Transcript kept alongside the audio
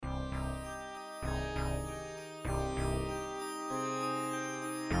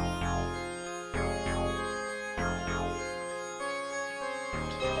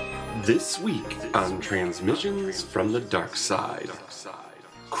This week on Transmissions from the Dark Side,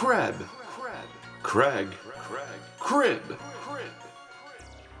 Kreb, Craig, Crib.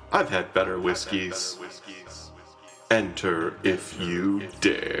 I've had better whiskeys. Enter if you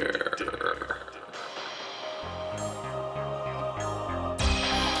dare.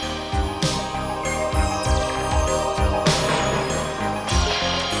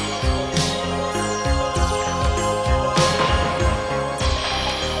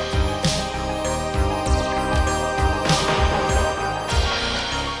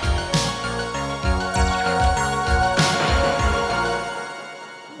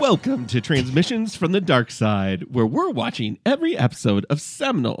 Welcome to Transmissions from the Dark Side, where we're watching every episode of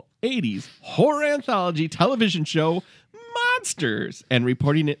seminal 80s horror anthology television show Monsters and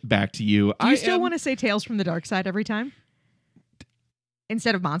reporting it back to you. Do you still want to say Tales from the Dark Side every time?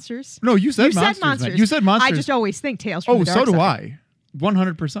 Instead of Monsters? No, you said You Monsters. said Monsters. Matt. You said Monsters. I just always think Tales from Oh, the Dark so do Side. I.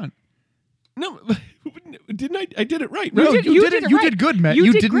 100%. No, didn't I? I did it right. No, right? you did it. You right. did good, Matt.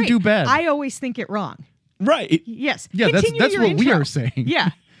 You didn't great. do bad. I always think it wrong. Right. Yes. Yeah, Continue that's your what we intro. are saying. Yeah.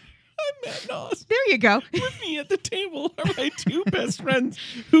 I'm Matt Noss. There you go. With me at the table are my two best friends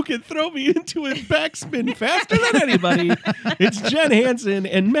who can throw me into a backspin faster than anybody. It's Jen Hansen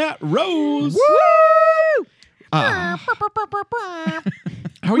and Matt Rose. Woo! How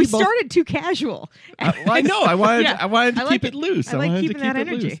are We you both? started too casual. I know. I wanted. Yeah, I wanted to I keep like it loose. I like wanted to keeping keep that it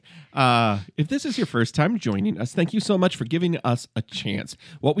energy. loose. If this is your first time joining us, thank you so much for giving us a chance.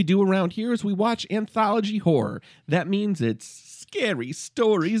 What we do around here is we watch anthology horror. That means it's scary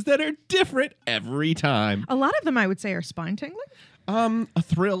stories that are different every time. A lot of them, I would say, are spine tingling. A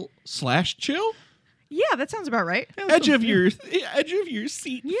thrill / chill. Yeah, that sounds about right. Edge of your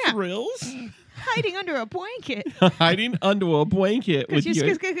seat Yeah. thrills. Hiding under a blanket. Hiding under a blanket with Because your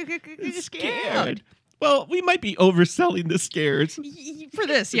you're scared. Well, we might be overselling the scares For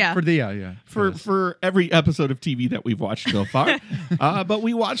this, yeah. For the yeah. for every episode of TV that we've watched so far. But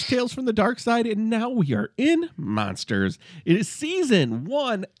we watched Tales from the Dark Side, and now we are in Monsters. It is season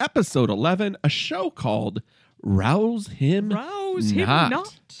 1, episode 11, a show called Rouse Him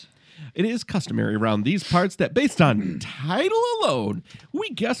Not. It is customary around these parts that based on title alone, we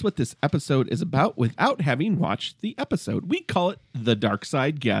guess what this episode is about without having watched the episode. We call it The Dark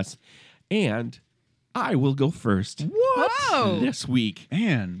Side Guess. And I will go first. What? Whoa. This week.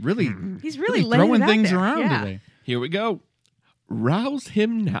 Man, really, He's really laying throwing it out things there. around Yeah. today. Here we go. Rouse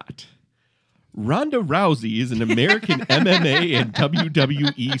Him Not. Ronda Rousey is an American MMA and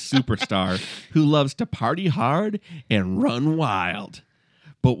WWE superstar who loves to party hard and run wild.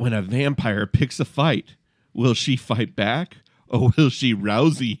 But when a vampire picks a fight, will she fight back or will she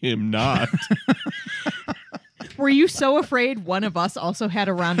rousey him not? Were you so afraid one of us also had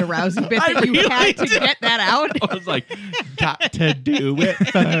a Ronda Rousey bit I that you really had to did. get that out? I was like, got to do it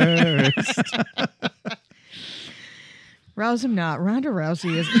first. Rouse him not. Ronda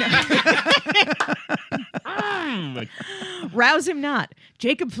Rousey is... Rouse him not.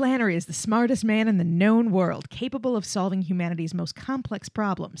 Jacob Flannery is the smartest man in the known world, capable of solving humanity's most complex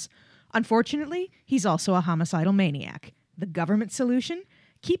problems. Unfortunately, he's also a homicidal maniac. The government solution?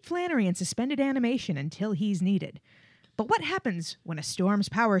 Keep Flannery in suspended animation until he's needed. But what happens when a storm's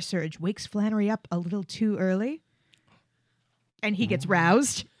power surge wakes Flannery up a little too early? And he gets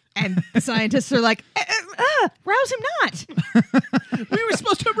roused, and the scientists are like, rouse him not. We were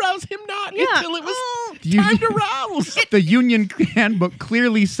supposed to rouse him not Yeah. until it was You- time to rouse. The union handbook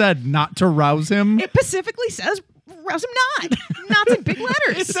clearly said not to rouse him. It specifically says rouse him not. Not's in big It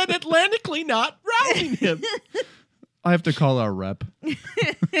letters. said Atlantically not rousing him. I have to call our rep.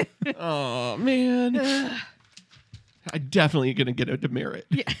 Oh, man. I'm definitely going to get a demerit.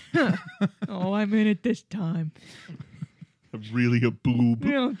 Oh, I'm in it this time. I'm really a boob.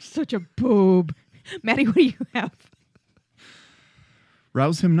 You're such a boob. Maddie, what do you have?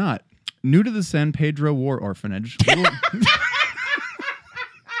 Rouse him not. New to the San Pedro War Orphanage.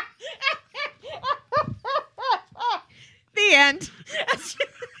 The end.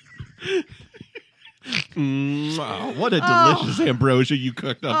 Wow, what a delicious ambrosia you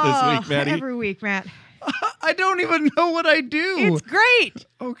cooked up this week, Maddie. Every week, Matt. I don't even know what I do. It's great.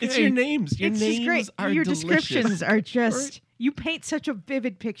 okay. It's your names. Your It's names just great. are Your delicious. descriptions are just, you paint such a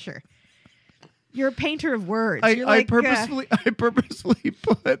vivid picture. You're a painter of words. You're I like, purposely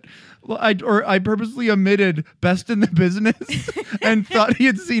put I purposely omitted best in the business and thought he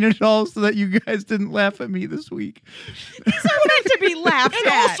had seen it all so that you guys didn't laugh at me this week. these are meant to be laughed And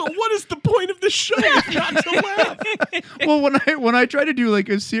at. also, what is the point of the show if not to laugh? Well, when I try to do like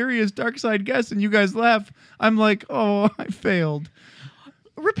a serious dark side guess and you guys laugh, I'm like, oh, I failed.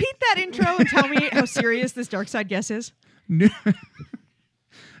 Repeat that intro and tell me how serious this dark side guess is.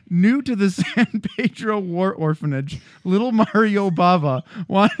 New to the San Pedro War Orphanage, little Mario Bava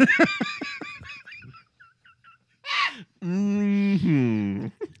wanted... Mm-hmm.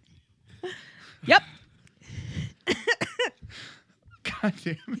 Yep. God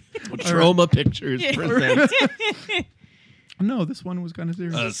damn it. Trauma Pictures presents No, this one was kind of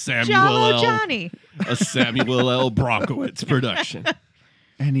serious. a Samuel Jollo L. Johnny. a Samuel L. Brockowitz production.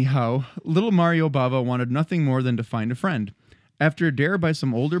 Anyhow, little Mario Bava wanted nothing more than to find a friend. After a dare by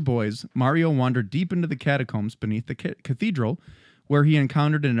some older boys, Mario wandered deep into the catacombs beneath the cathedral, where he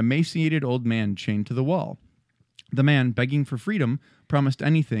encountered an emaciated old man chained to the wall. The man, begging for freedom, promised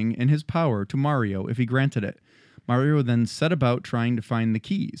anything in his power to Mario if he granted it. Mario then set about trying to find the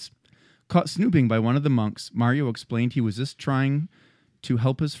keys. Caught snooping by one of the monks, Mario explained he was just trying to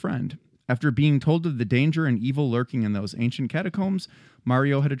help his friend. After being told of the danger and evil lurking in those ancient catacombs,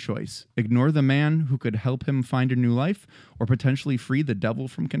 Mario had a choice. Ignore the man who could help him find a new life, or potentially free the devil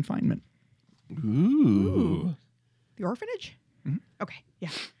from confinement. Ooh. The orphanage? Okay.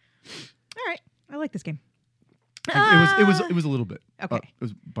 Yeah. All right. I like this game. It was a little bit. Okay. It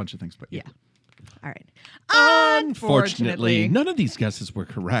was a bunch of things, but yeah. All right. Unfortunately, none of these guesses were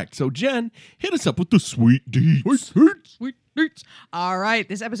correct. So, Jen, hit us up with the sweet deeds. Sweet deets. All right.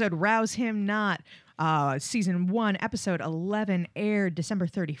 This episode, Rouse Him Not, season 1, episode 11, aired December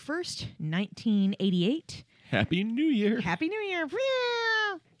 31st, 1988. Happy New Year. Happy New Year.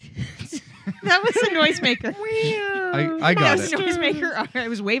 That was a noisemaker. I got That was it. a noisemaker. All right, I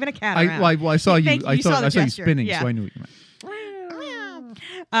was waving a cat around. I saw you. Thank you. I You saw saw the you gesture. spinning, Yeah. so I knew what you meant.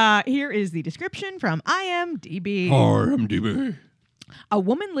 Here is the description from IMDb. RMDB. A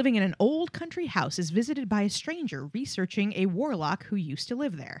woman living in an old country house is visited by a stranger researching a warlock who used to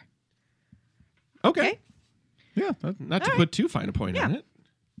live there. Okay. Yeah. Not to put too fine a point on it.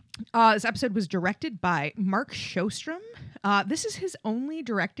 This episode was directed by Mark Sjostrom. This is his only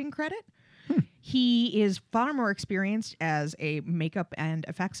directing credit. He is far more experienced as a makeup and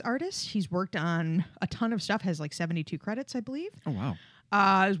effects artist. He's worked on a ton of stuff, has like 72 credits, I believe. Oh, wow.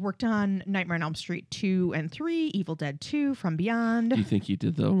 He's worked on Nightmare on Elm Street 2 and 3, Evil Dead 2, From Beyond. Do you think he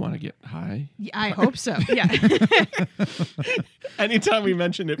did, though, want to get high? Yeah, I hope so. Yeah. Anytime we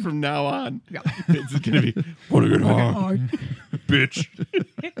mention it from now on, it's going to be, want to get high, bitch.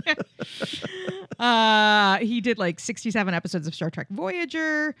 He did like 67 episodes of Star Trek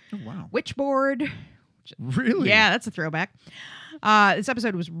Voyager. Oh, wow. Witchboard. Really? Yeah, that's a throwback. This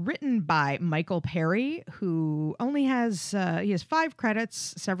episode was written by Michael Perry, who only has he has 5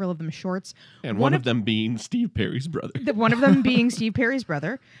 credits, several of them shorts. And one of them being Steve Perry's brother. One of them being Steve Perry's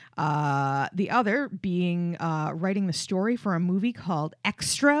brother. The other being writing the story for a movie called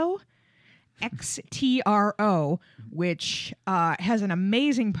Xtro, XTRO, which has an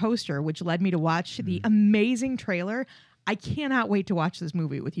amazing poster, which led me to watch the amazing trailer. I cannot wait to watch this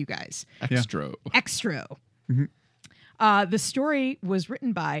movie with you guys. Extra. Xtro. The story was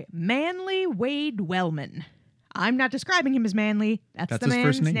written by Manly Wade Wellman. I'm not describing him as Manly. That's the his man's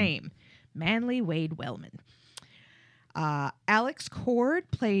first name. name. Manly Wade Wellman. Alex Cord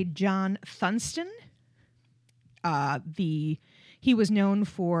played John Thunston. He was known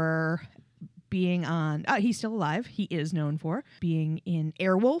for being on... he's still alive. He is known for being in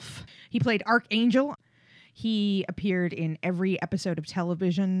Airwolf. He played Archangel. He appeared in every episode of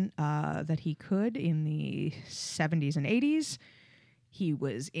television that he could in the 70s and 80s. He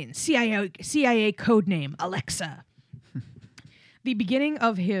was in CIA codename Alexa. The beginning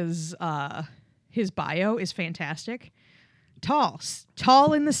of his bio is fantastic.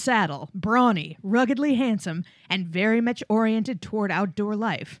 Tall in the saddle, brawny, ruggedly handsome, and very much oriented toward outdoor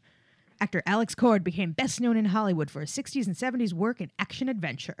life. Actor Alex Cord became best known in Hollywood for his 60s and 70s work in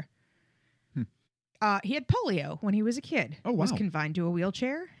action-adventure. He had polio when he was a kid. Oh, wow. Was confined to a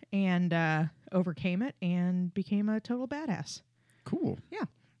wheelchair and overcame it and became a total badass. Cool. Yeah.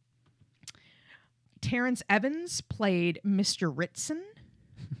 Terrence Evans played Mr. Ritson,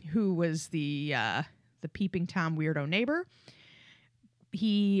 who was the peeping Tom weirdo neighbor.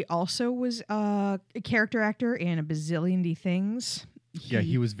 He also was a character actor in a bazillion things.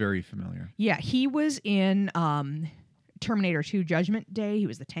 He was very familiar. Yeah, he was in Terminator 2 Judgment Day. He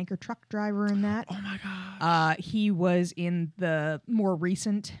was the tanker truck driver in that. Oh, my God. He was in the more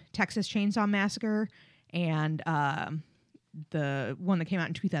recent Texas Chainsaw Massacre and the one that came out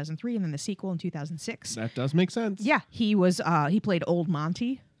in 2003 and then the sequel in 2006. That does make sense. Yeah, he was. He played Old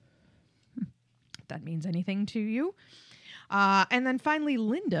Monty. If that means anything to you. And then finally,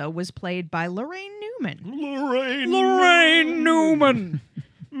 Linda was played by Lorraine Newman. Lorraine Newman.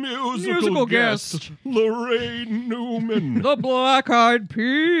 Musical guest. Lorraine Newman. The Black Eyed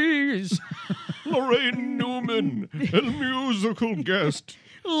Peas. Lorraine Newman. And musical guest.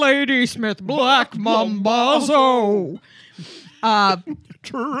 Ladysmith Black Mambazo.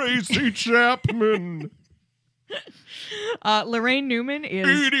 Tracy Chapman. Lorraine Newman is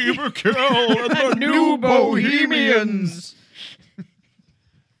Edie McKell and the New Bohemians.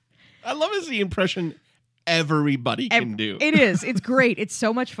 I love his the impression everybody can do. It is. It's great. It's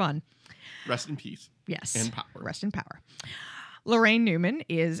so much fun. Rest in peace. Yes. And power. Rest in power. Lorraine Newman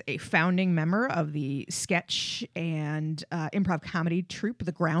is a founding member of the sketch and improv comedy troupe,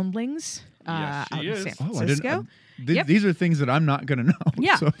 The Groundlings, Yes, she out in is. San Oh, I Francisco. didn't. Yep. These are things that I'm not going to know.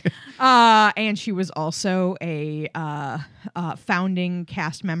 Yeah. So, And she was also a founding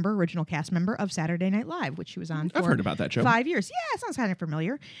cast member, original cast member of Saturday Night Live, which she was on for I've heard about that show. 5 years. Yeah, it sounds kind of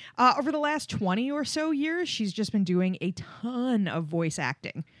familiar. Over the last 20 or so years, she's just been doing a ton of voice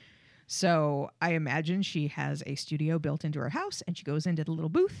acting. So I imagine she has a studio built into her house, and she goes into the little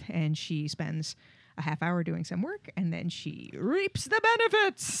booth, and she spends a half hour doing some work, and then she reaps the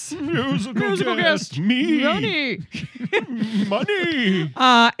benefits. Musical guest, me. Money.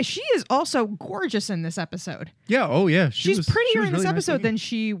 She is also gorgeous in this episode. yeah. Oh, yeah. She's prettier in this really nice episode looking. than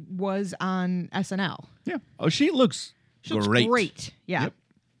she was on SNL. Yeah. Oh, she looks She looks great. Yeah.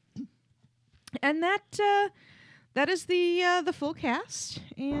 Yep. And that is the full cast,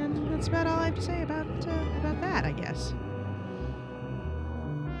 and that's about all I have to say about that, I guess.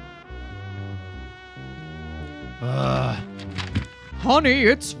 Honey,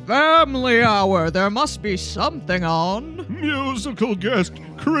 it's family hour. There must be something on. Musical guest,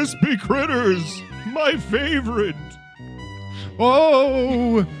 Crispy Critters. My favorite.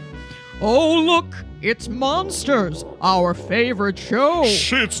 Oh, Oh, look, it's Monsters, our favorite show.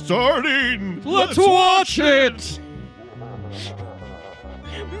 Shit's starting. Let's watch it.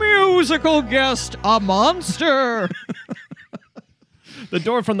 Musical guest, a monster. The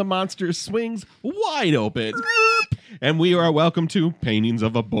door from the monsters swings wide open. And we are welcome to Paintings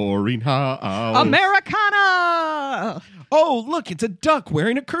of a Boring House. Americana. Oh, look, it's a duck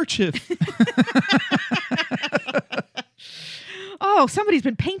wearing a kerchief. Oh, somebody's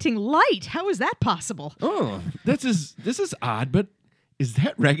been painting light. How is that possible? Oh, this is odd, but is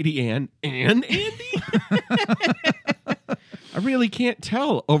that Raggedy Ann and Andy? I really can't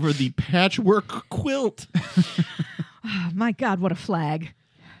tell over the patchwork quilt. Oh, my God, what a flag.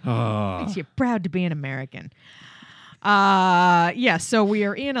 Oh. Makes you proud to be an American. Yeah, so we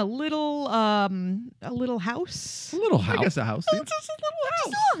are in a little house. A little house. I guess a house. yeah. Just a little house.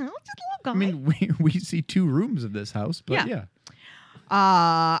 Just a little house, just a little guy. I mean, we see 2 rooms of this house, but Yeah.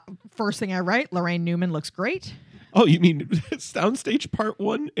 yeah. First thing I write, Lorraine Newman looks great. Oh, you mean Soundstage Part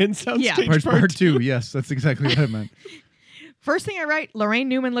 1 and Soundstage Part 2. Yes, that's exactly what I meant. First thing I write, Lorraine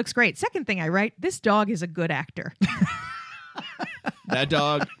Newman looks great. Second thing I write, this dog is a good actor. That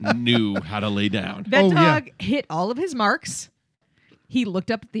dog knew how to lay down. That Oh, yeah. dog hit all of his marks. He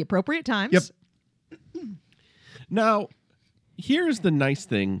looked up at the appropriate times. Yep. Now, here's the nice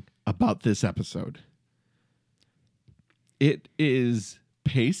thing about this episode. It is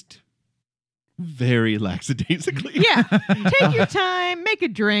paced very lackadaisically. Yeah. Take your time, make a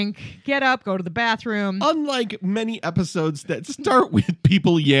drink, get up, go to the bathroom. Unlike many episodes that start with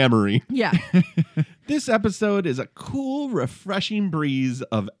people yammering, Yeah. this episode is a cool, refreshing breeze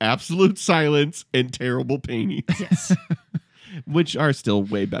of absolute silence and terrible paintings, Yes. which are still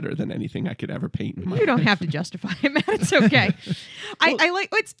way better than anything I could ever paint in my You don't have to justify it, Matt. It's okay. I like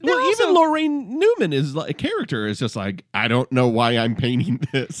it's Well, they're even also- Lorraine Newman is like character is just like, I don't know why I'm painting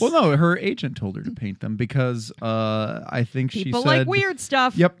this. Well, no, her agent told her to paint them because I think people she said like weird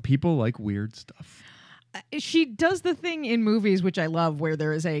stuff. Yep, people like weird stuff. She does the thing in movies which I love where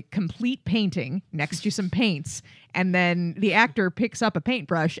there is a complete painting next to some paints and then the actor picks up a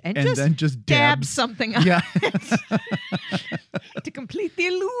paintbrush and then just dabs dabs. something on Yeah. it to complete the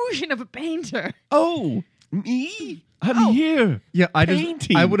illusion of a painter. Oh, me? I'm Oh. here. Yeah, I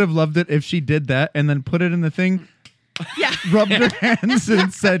Painting. would have loved it if she did that and then put it in the thing, Yeah. rubbed her hands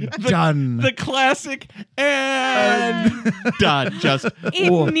and said done. The classic and done. Just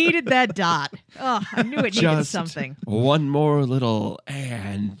It needed that dot. Oh, I knew it needed just something. one more little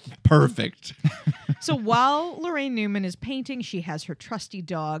and perfect. So while Lorraine Newman is painting, she has her trusty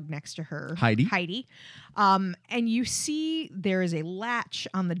dog next to her, Heidi. And you see there is a latch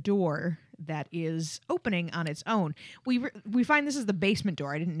on the door that is opening on its own. We find this is the basement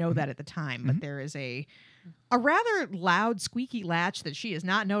door. I didn't know that at the time, but there is a rather loud, squeaky latch that she is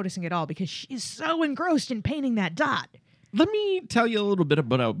not noticing at all because she is so engrossed in painting that dot. Let me tell you a little bit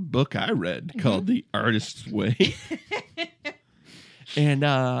about a book I read called The Artist's Way. And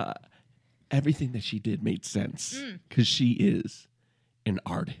everything that she did made sense because she is an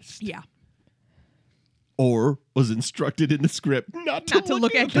artist. Yeah. or was instructed in the script not to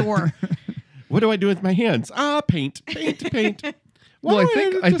look at door. What do I do with my hands? Paint. Well,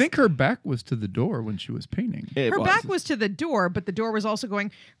 Why? I think her back was to the door when she was painting. It Her back was to the door, but the door was also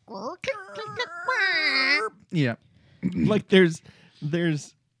going. Yeah. like there's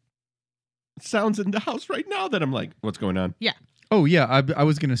sounds in the house right now that I'm like, what's going on? Yeah. Oh yeah, I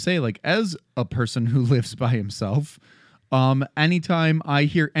was gonna say, like, as a person who lives by himself, anytime I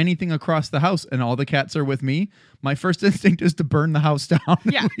hear anything across the house and all the cats are with me, my first instinct is to burn the house down.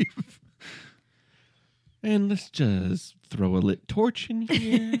 and Yeah. leave. And let's just throw a lit torch in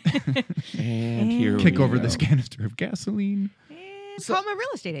here. And here Kick we over go. this canister of gasoline. And call him a real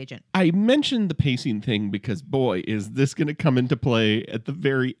estate agent. I mentioned the pacing thing because, boy, is this going to come into play at the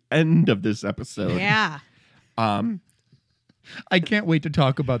very end of this episode. Yeah. I can't wait to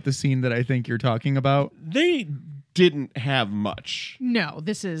talk about the scene that I think you're talking about. They didn't have much. No,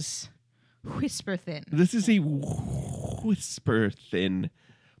 this is whisper thin. This is a whisper thin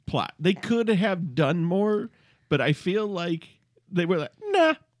plot. They could have done more, but I feel like they were like,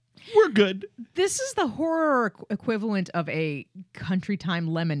 nah, we're good. This is the horror equivalent of a Country Time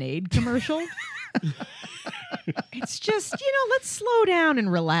lemonade commercial. It's just, let's slow down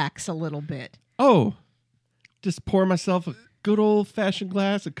and relax a little bit. Oh, just pour myself a good old fashioned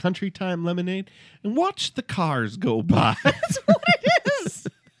glass of Country Time lemonade and watch the cars go by. That's what it is.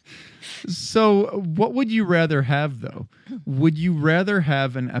 So, what would you rather have, though? Would you rather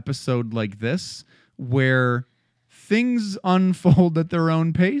have an episode like this where things unfold at their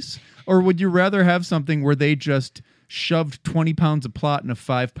own pace? Or would you rather have something where they just shoved 20 pounds of plot in a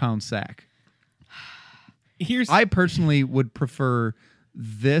 5-pound sack? I personally would prefer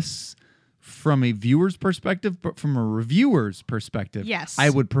this from a viewer's perspective, but from a reviewer's perspective, Yes. I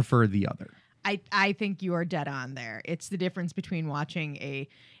would prefer the other. I think you are dead on there. It's the difference between watching a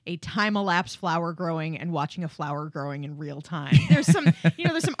time-elapsed flower growing and watching a flower growing in real time. There's some,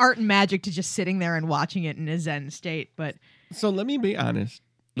 there's some art and magic to just sitting there and watching it in a zen state. But So let me be honest.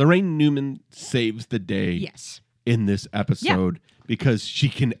 Lorraine Newman saves the day yes, in this episode because she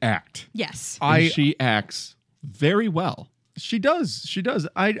can act. yes, And she acts very well. She does. She does.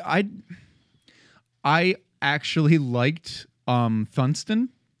 I actually liked Thunston,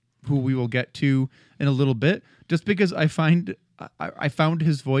 who we will get to in a little bit, just because I found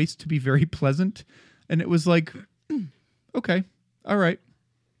his voice to be very pleasant, and it was like, okay, all right,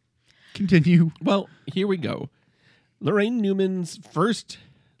 continue. Well, here we go. Lorraine Newman's first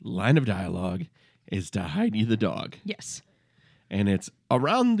line of dialogue is to Heidi the dog. yes. And it's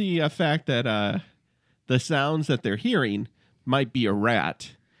around the fact that the sounds that they're hearing might be a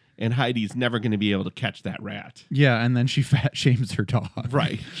rat, and Heidi's never going to be able to catch that rat. Yeah, and then she fat shames her dog.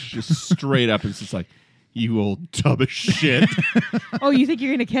 Right. Just straight up. It's just like, you old tub of shit. Oh, you think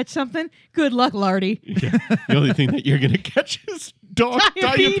you're going to catch something? Good luck, Lardy. Yeah. The only thing that you're going to catch is dog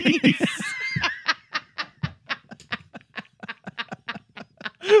diabetes.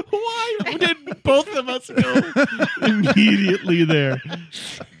 Why did both of us go immediately there?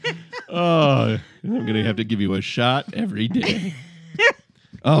 Oh, I'm going to have to give you a shot every day.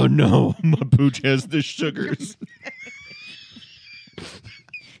 Oh, no. My pooch has the sugars.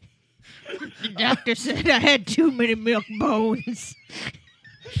 The doctor said I had too many milk bones.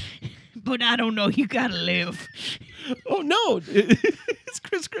 But I don't know. You got to live. Oh, no. It's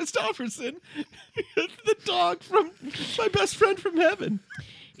Chris Christopherson, the dog from my best friend from heaven.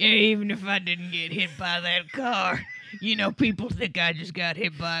 Yeah, even if I didn't get hit by that car. People think I just got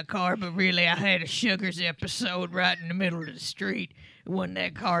hit by a car, but really I had a sugars episode right in the middle of the street. It wasn't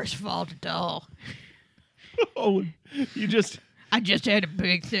that car's fault at all. Oh, I just had a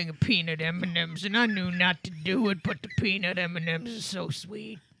big thing of peanut M&Ms, and I knew not to do it, but the peanut M&Ms are so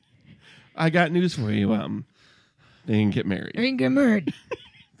sweet. I got news for you. They didn't get married. I ain't get married.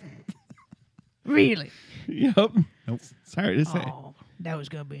 Really? Yep. Nope. Sorry to say. Oh, that was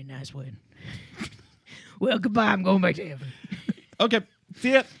going to be a nice wedding. Well, goodbye. I'm going back to heaven. Okay.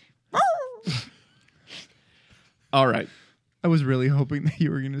 See ya. All right. I was really hoping that you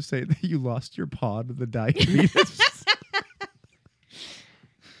were going to say that you lost your paw to the diabetes.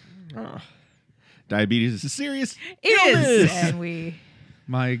 Diabetes is serious. It is. illness. And we...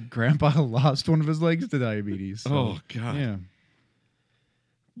 My grandpa lost one of his legs to diabetes. So, Oh, God. yeah.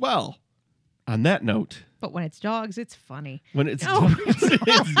 Well, on that note, But when it's dogs, it's funny. when it's No.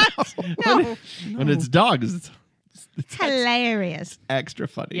 No. when it's dogs, it's Hilarious. extra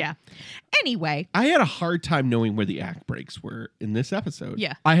funny. Yeah. Anyway. I had a hard time knowing where the act breaks were in this episode.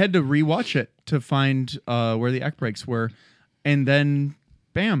 Yeah. I had to rewatch it to find where the act breaks were, and then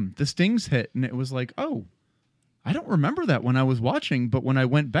bam, the stings hit, and it was like, oh, I don't remember that when I was watching, but when I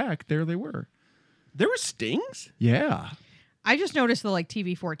went back, there they were. There were stings? Yeah. I just noticed the like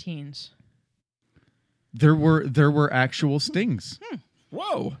TV-14s. There were actual stings.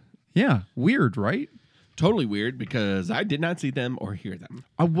 Whoa. Yeah. Weird, right? Totally weird because I did not see them or hear them.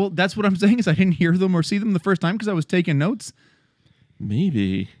 Well, that's what I'm saying is I didn't hear them or see them the first time because I was taking notes.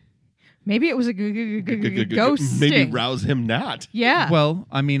 Maybe. Maybe it was a ghost Maybe sting. rouse him not. Yeah. Well,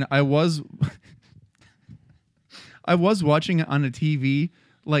 I mean, I was watching it on a TV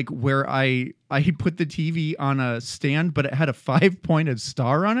like where I put the TV on a stand, but it had a 5-pointed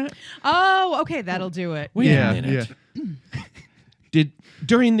star on it. Oh, okay, that'll do it. Wait Yeah, a minute.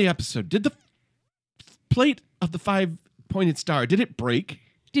 During the episode, did the plate of the 5-pointed star, did it break?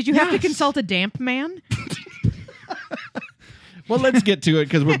 Did you have to Yes. consult a damp man? Well, let's get to it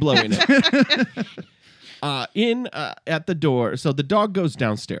because we're blowing it. At the door, so the dog goes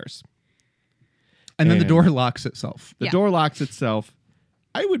downstairs. And then the And- door locks itself. The Yeah. door locks itself.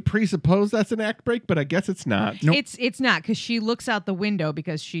 I would presuppose that's an act break, but I guess it's not. Nope. It's not because she looks out the window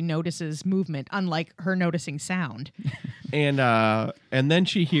because she notices movement, unlike her noticing sound. And then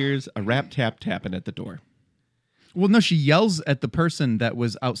she hears a rap tap tapping at the door. Well, no, she yells at the person that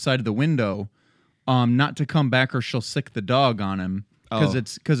was outside of the window not to come back or she'll sick the dog on him because Oh.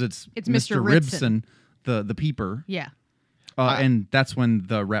 it's It's Mr. Ribson, the peeper. Yeah. And that's when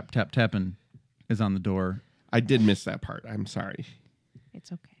the rap tap tapping is on the door. I did miss that part. I'm sorry. It's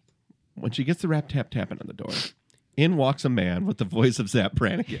okay. When she gets the rap tap tapping on the door, in walks a man with the voice of Zap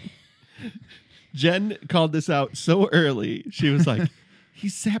Brannigan. Jen called this out so early. She was like,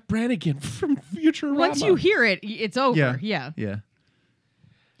 he's Zap Brannigan from Futurama. Once you hear it, it's over. Yeah. Yeah.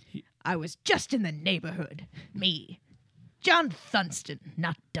 I was just in the neighborhood. Me. John Thunston,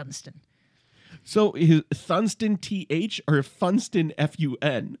 not Dunstan. So is Thunston TH or Funston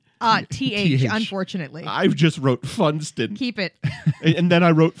FUN? TH, unfortunately. I just wrote Funston. Keep it. And then I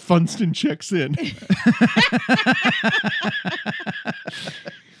wrote Funston checks in.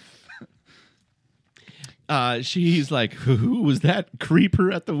 She's like, who was that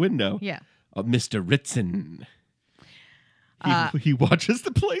creeper at the window? Yeah. Mr. Ritson. He watches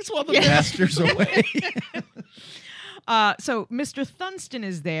the place while the Master's away. So Mr. Thunston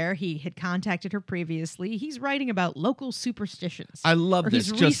is there. He had contacted her previously. He's writing about local superstitions. I love or this.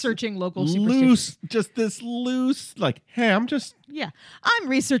 He's Just researching local superstitions. loose, just this loose, like, hey, I'm just Yeah. I'm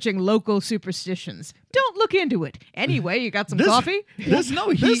researching local superstitions. Don't look into it. Anyway, you got some This- coffee? This,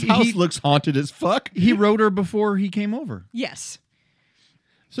 no, this he- house he- looks haunted as fuck. He wrote her before he came over. Yes.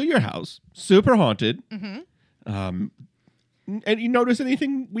 So your house, super haunted. And you notice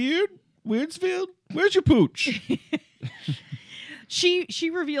anything weird? Weirdsfield? Where's your pooch? She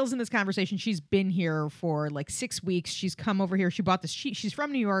reveals in this conversation she's been here for like 6 weeks. She's come over here. She bought this cheap. She's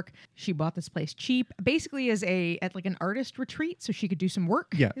from New York. She bought this place cheap, basically as at like an artist retreat, so she could do some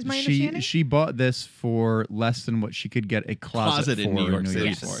work. Yeah, is my understanding. she bought this for less than what she could get a closet for in New York City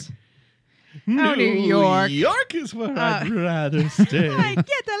Yes. for. Oh, New York. New York is where I'd rather stay. I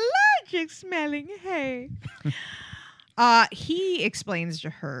get allergic smelling hay. He explains to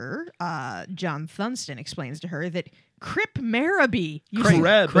her, John Thunston explains to her that Crip Marabee. Craig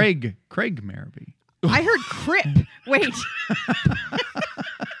Marabee. I heard Crip. Wait.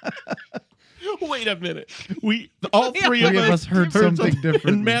 Wait a minute. All three Three of us heard something different.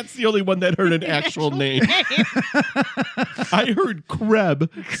 And Matt's the only one that heard an actual name. I heard Creb.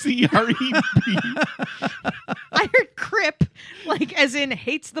 C-R-E-B. I heard Crip, like as in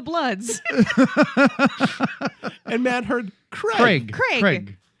hates the Bloods. And Matt heard Craig.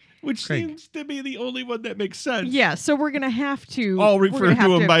 Craig. Which Craig. seems to be the only one that makes sense. Yeah, so we're gonna have to All we're refer gonna to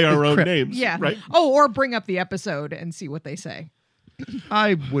have him by our own Crip. names. Yeah. Right? Oh, or bring up the episode and see what they say.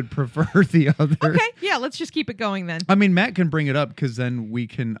 I would prefer the other. Okay, yeah, let's just keep it going then. I mean, Matt can bring it up because then we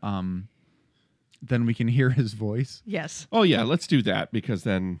can hear his voice. Yes. Oh, yeah. Let's do that because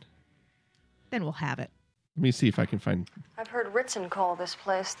then Then we'll have it. let me see if I can find. I've heard Ritson call this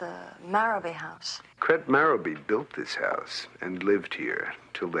place the Marabee House. Cret Marabee built this house and lived here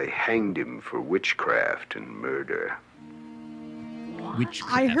till they hanged him for witchcraft and murder.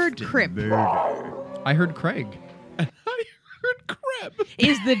 I heard Crip. I heard Craig. I heard Creb.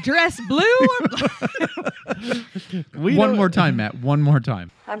 Is the dress blue or One more time, Matt. One more time.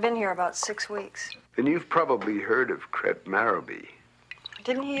 I've been here about 6 weeks. Then you've probably heard of Cret Marabee.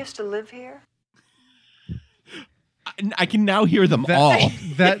 Didn't he used to live here? I can now hear them all.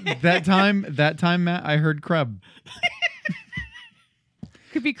 That time, Matt, I heard Creb.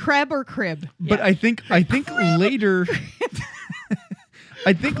 could be Creb or Crib? But I think later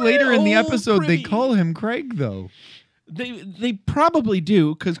I think later in the Old episode they Cribby. call him Craig though. They probably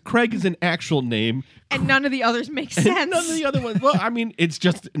do because Craig is an actual name. And none of the others make And sense. none of the other ones. Well, I mean, it's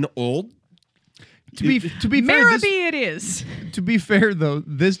just an old To be fair, Marabee it is. to be fair though,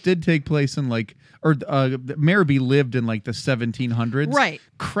 this did take place in Marabee lived in like the 1700s. Right.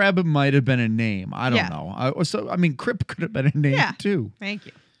 Creb might have been a name. I don't know. Crip could have been a name too. Thank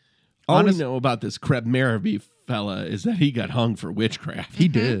you. All we know about this Creb Marabee fella is that he got hung for witchcraft. He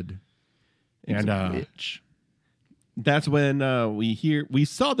did. And Bitch. that's when we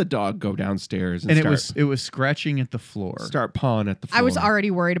saw the dog go downstairs and it was scratching at the floor. start pawing at the floor. I was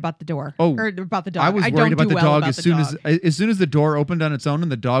already worried about the door. Oh, or about the dog. I was don't worried about do the well dog about as the soon dog. as soon as the door opened on its own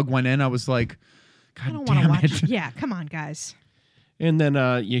and the dog went in. I was like, I God don't want to damn watch. it! Yeah, come on, guys. And then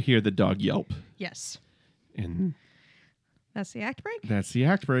you hear the dog yelp, Yes, and that's the act break. that's the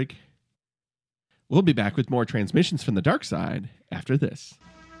act break. We'll be back with more transmissions from the dark side after this.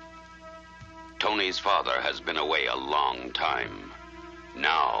 Tony's father has been away a long time.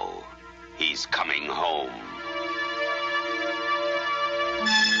 Now, he's coming home.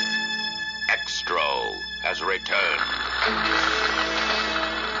 Extro has returned.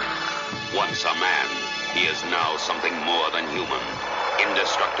 Once a man, he is now something more than human.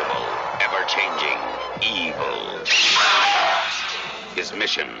 Indestructible, ever-changing, evil. His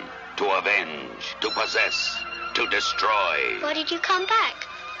mission, to avenge, to possess, to destroy. Why did you come back?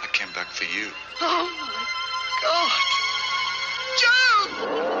 I came back for you. Oh my God! Joe!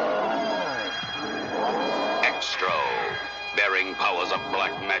 Extro, bearing powers of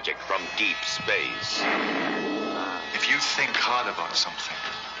black magic from deep space. If you think hard about something,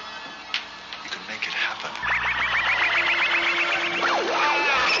 you can make it happen.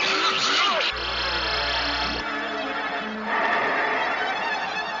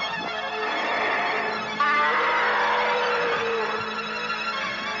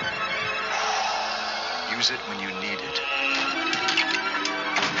 Use it when you need it.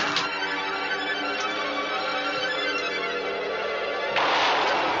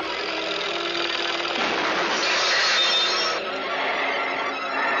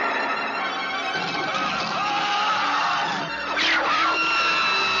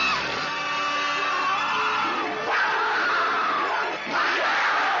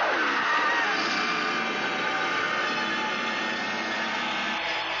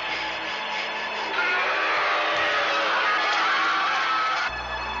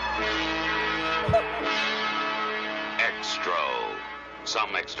 Extro.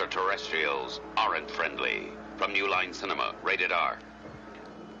 Some extraterrestrials aren't friendly. From New Line Cinema, rated R.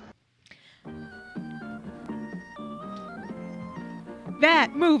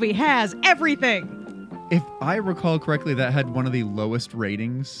 That movie has everything. If I recall correctly, that had one of the lowest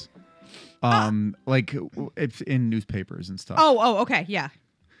ratings. Like it's in newspapers and stuff. Oh, okay, yeah.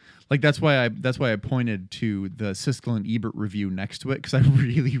 Like that's why I pointed to the Siskel and Ebert review next to it because I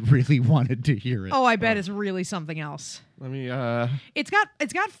really, really wanted to hear it. Oh, I bet it's really something else. Let me. It's got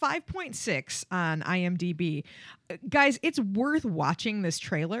 5.6 on IMDb. Guys, it's worth watching this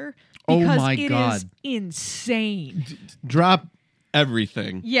trailer Oh because my it God. is insane. Drop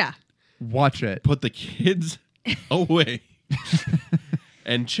everything. Yeah. Watch it. Put the kids away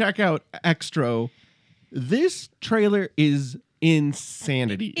and check out Extro. This trailer is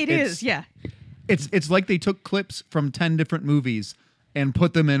insanity. It is, yeah. It's like they took clips from 10 different movies and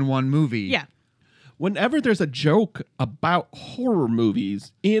put them in one movie. Yeah. Whenever there's a joke about horror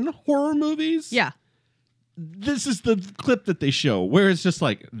movies in horror movies, Yeah. this is the clip that they show where it's just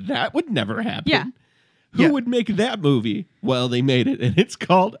like, that would never happen. Yeah. Who Yeah. would make that movie? Well, they made it, and it's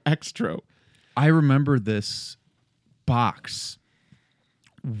called Extro. I remember this box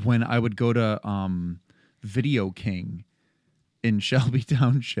when I would go to Video King in Shelby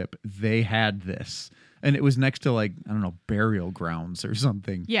Township. They had this, and it was next to like, I don't know, burial grounds or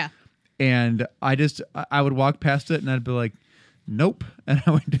something. Yeah. And I would walk past it and I'd be like, nope. And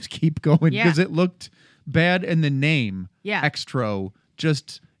I would just keep going Yeah. because it looked bad. And the name, Yeah. Extro,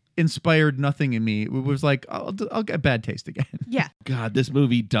 just inspired nothing in me. It was like, I'll get bad taste again. Yeah. God, this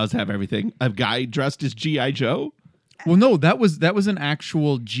movie does have everything. A guy dressed as G.I. Joe? Well, no, that was an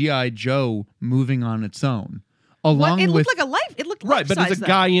actual G.I. Joe moving on its own. Along It with looked like a life. It looked Right, but life-size, it's a though.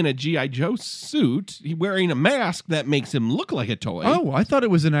 guy in a G.I. Joe suit wearing a mask that makes him look like a toy. Oh, I thought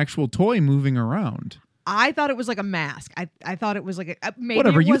it was an actual toy moving around. I thought it was like a mask. I thought it was like a maybe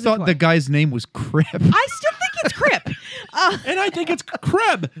Whatever. It You was a thought toy. the guy's name was Crip. I still think it's Crip. And I think it's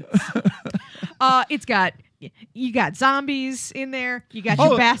Creb. It's got you got zombies in there. You got Oh.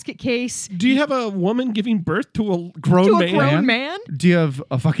 your basket case. Do you have a woman giving birth to a grown To a man? grown man? Do you have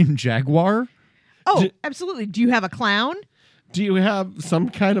a fucking jaguar? Oh, Do- absolutely. Do you have a clown? Do you have some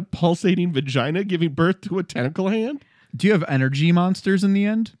kind of pulsating vagina giving birth to a tentacle hand? Do you have energy monsters in the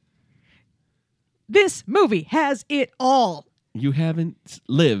end? This movie has it all. You haven't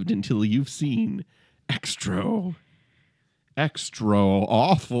lived until you've seen extra. Extra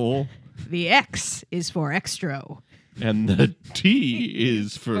awful. The X is for extra. And the T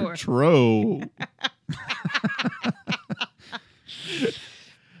is for tro.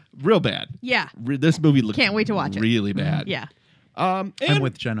 Real bad. Yeah. This movie looks Can't wait to watch it. really bad. Yeah. And I'm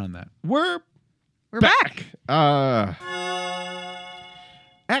with Jen on that. We're back.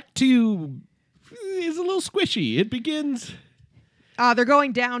 Act 2 is a little squishy. It begins... They're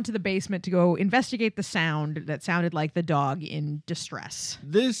going down to the basement to go investigate the sound that sounded like the dog in distress.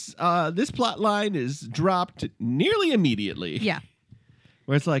 This plot line is dropped nearly immediately. Yeah.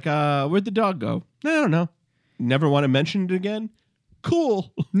 Where it's like, where'd the dog go? I don't know. Never want to mention it again?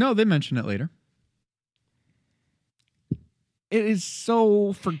 Cool. No, they mention it later. It is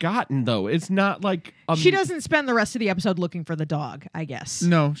so forgotten, though. It's not like... she doesn't spend the rest of the episode looking for the dog, I guess.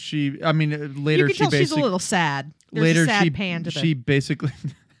 No, later you can tell she's a little sad. There's later a sad pan to she basically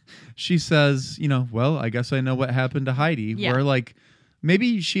she says, well, I guess I know what happened to Heidi. Yeah. Where like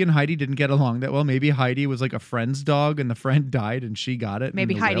maybe she and Heidi didn't get along that well. Maybe Heidi was like a friend's dog and the friend died and she got it.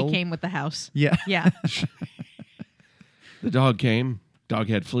 Maybe in the Heidi will. came with the house. Yeah. Yeah. The dog came. Dog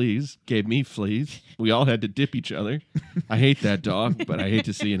had fleas. Gave me fleas. We all had to dip each other. I hate that dog, but I hate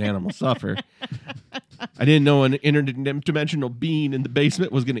to see an animal suffer. I didn't know an interdimensional being in the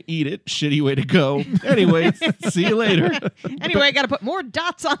basement was going to eat it. Shitty way to go. Anyway, see you later. Anyway, I got to put more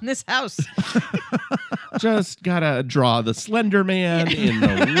dots on this house. Just got to draw the Slender Man in the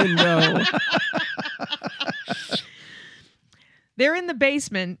window. They're in the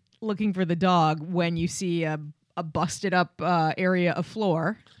basement looking for the dog when you see a busted up area of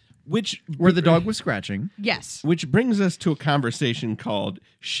floor. Where the dog was scratching. Yes. Which brings us to a conversation called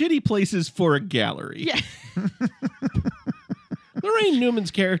Shitty Places for a Gallery. Yeah. Lorraine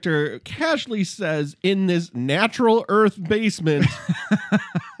Newman's character casually says, in this natural earth basement,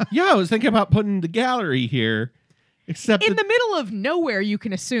 yeah, I was thinking about putting the gallery here. Except in the middle of nowhere, you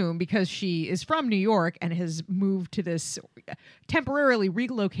can assume, because she is from New York and has moved to this, temporarily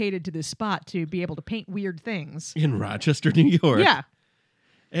relocated to this spot to be able to paint weird things. In Rochester, New York. Yeah.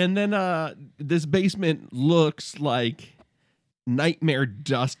 And then this basement looks like nightmare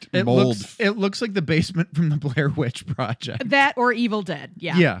dust mold. It looks like the basement from the Blair Witch Project. That or Evil Dead.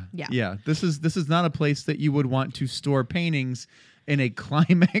 Yeah. Yeah. This is not a place that you would want to store paintings in a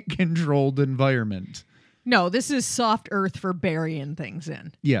climate-controlled environment. No, this is soft earth for burying things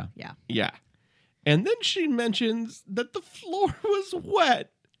in. Yeah. Yeah. Yeah. And then she mentions that the floor was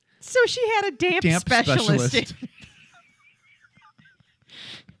wet. So she had a damp specialist.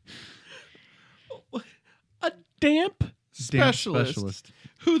 A damp specialist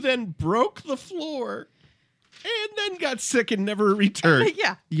who then broke the floor and then got sick and never returned.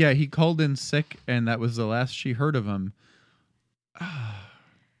 Yeah. Yeah, he called in sick, and that was the last she heard of him.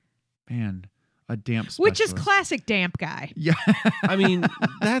 Man, a damp specialist. Which is classic damp guy. Yeah. I mean,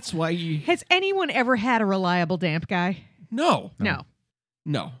 that's why you... Has anyone ever had a reliable damp guy? No.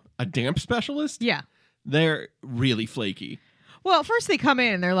 No. A damp specialist? Yeah. They're really flaky. Well, first they come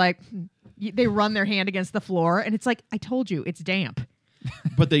in and they're like, they run their hand against the floor, and it's like, I told you, it's damp.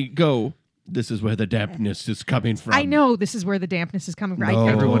 But they go, this is where the dampness is coming from. I know this is where the dampness is coming from. No.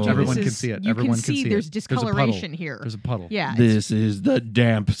 I told you Everyone this can is- see it. You Everyone can can see see there's it. discoloration here. There's a puddle. Yeah. This is the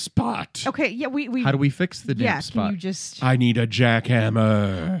damp spot. Okay, yeah, we How do we fix the damp yeah, spot? Can you just... I need a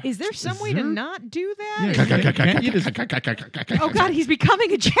jackhammer. Is there some way to not do that? Yeah, can't you just- Oh, God, he's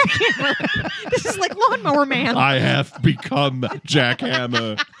becoming a jackhammer. This is like Lawnmower Man. I have become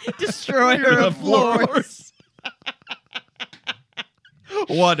jackhammer. Destroyer of floors.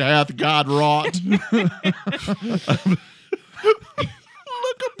 What hath God wrought? Look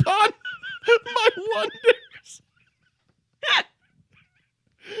upon my wonders.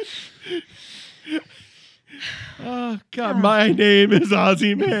 Oh, God, my name is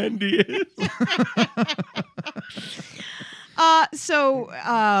Ozymandias.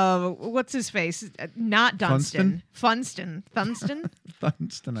 What's his face? Not Dunstan. Funston. Thunston?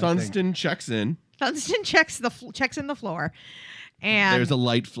 Thunston, I think. Funston checks in. Funston checks in the floor. And There's a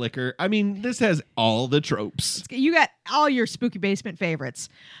light flicker. I mean, this has all the tropes. you got all your spooky basement favorites.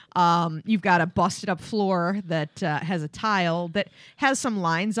 You've got a busted up floor that has a tile that has some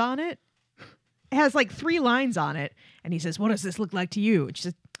lines on it. It has like 3 lines on it. And he says, what does this look like to you? And she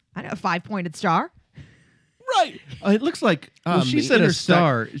says, I know, a 5-pointed star. Right. It looks like Well, she the said a intersec-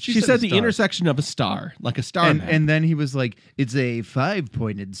 star. She She said said a the star. intersection of a star, like a star map. And then he was like, it's a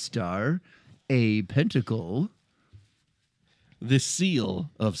 5-pointed star, a pentacle. The seal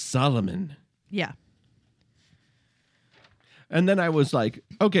of Solomon. Yeah. And then I was like,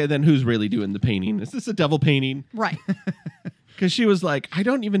 okay, then who's really doing the painting? Is this a devil painting? Right. Because she was like, I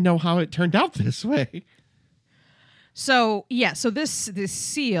don't even know how it turned out this way. So this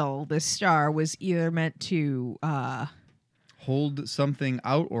seal, this star, was either meant to Hold something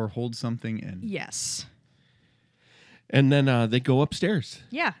out or hold something in. yes. And then they go upstairs.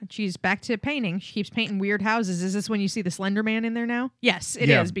 Yeah, she's back to painting. She keeps painting weird houses. Is this when you see the Slender Man in there now? Yes, it is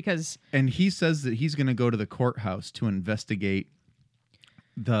Yeah. because And he says that he's going to go to the courthouse to investigate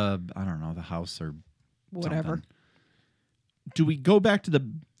the house or whatever. something. Do we go back to the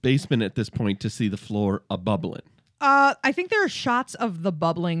basement at this point to see the floor a-bubbling? I think there are shots of the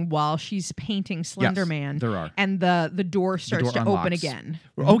bubbling while she's painting Slender Yes, Man. there are. And the door starts door to open unlocks. again.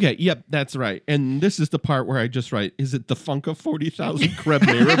 Okay, yep, that's right. And this is the part where I just write, is it the Funka 40,000 Kreb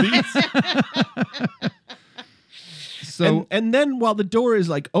Marabes? So and then while the door is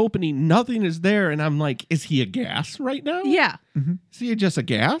like opening, nothing is there. And I'm like, is he a gas right now? Yeah. Is he just a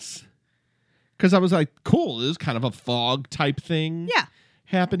gas? Because I was like, cool, this is kind of a fog type thing Yeah.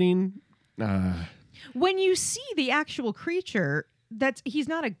 happening. When you see the actual creature, he's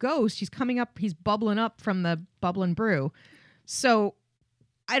not a ghost. He's coming up. He's bubbling up from the bubbling brew. So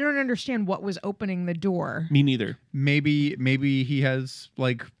I don't understand what was opening the door. Me neither. maybe he has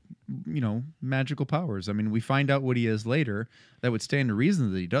magical powers. I mean, we find out what he is later. That would stand to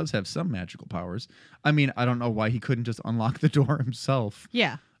reason that he does have some magical powers. I mean, I don't know why he couldn't just unlock the door himself.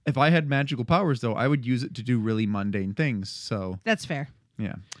 Yeah, If I had magical powers, though, I would use it to do really mundane things. So, that's fair.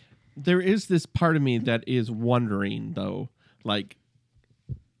 yeah. There is this part of me that is wondering, though, like,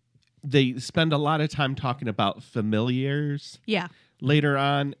 they spend a lot of time talking about familiars Yeah. later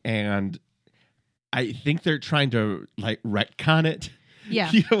on, and I think they're trying to, like, retcon it.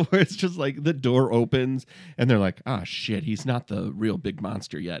 Yeah. You know, where it's just like the door opens, and they're like, oh, shit, he's not the real big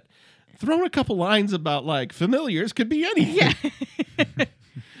monster yet. Throw in a couple lines about, like, familiars could be anything. Yeah.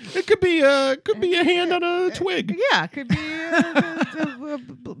 It could be a hand on a twig. Yeah, it could be a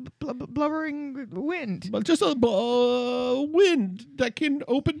blubbering wind. But just a wind that can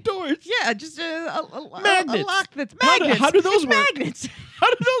open doors. Yeah, just a Magnets. lock that's How do- magnets. how do those It's work? Magnets. How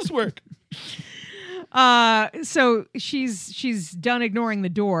do those work? So she's done ignoring the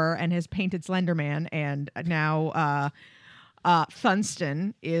door and has painted Slender Man, and now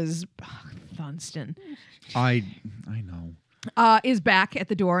Thunston is Thunston I know. is back at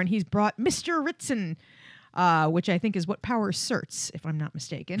the door, and he's brought Mr. Ritson, which I think is what powers Certs, if I'm not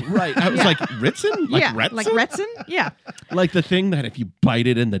mistaken. Right. I was like, Ritson? Like yeah, Retson? like Retson. Yeah, Like the thing that if you bite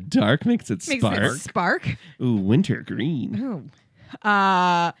it in the dark makes it makes spark. it spark. Ooh, winter green.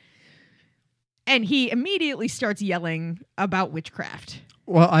 Oh. And he immediately starts yelling about witchcraft.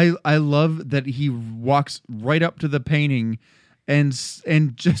 Well, I love that he walks right up to the painting and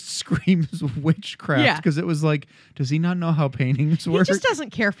just screams witchcraft. Yeah. Because it was like, does he not know how paintings work? He just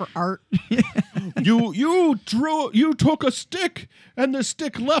doesn't care for art. You took a stick and the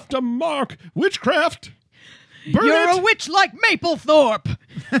stick left a mark. Witchcraft. Burn You're it a witch like Maplethorpe.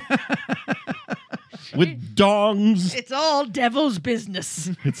 with dongs. It's all devil's business.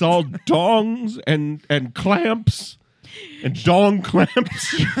 It's all dongs and clamps and dong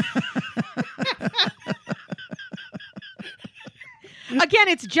clamps. Again,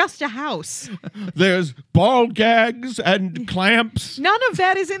 it's just a house. There's ball gags and clamps None of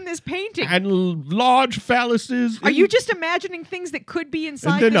that is in this painting. and large phalluses. Are you just imagining things that could be and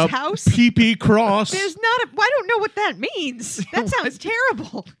inside then this a house? pee-pee cross? There's not a... I don't know what that means. That sounds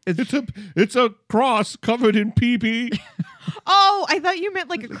terrible. It's a cross covered in pee-pee. Oh, I thought you meant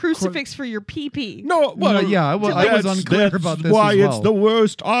like a crucifix for your pee-pee. No, well, No, yeah, well, I was unclear about this why as well. it's the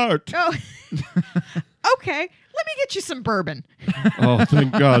worst art. Oh. Okay, let me get you some bourbon. Oh,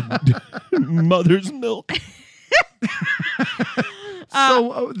 thank God. Mother's milk.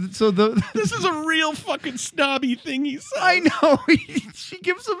 This is a real fucking snobby thing he says. I know. She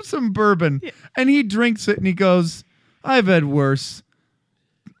gives him some bourbon, and he drinks it, and he goes, "I've had worse,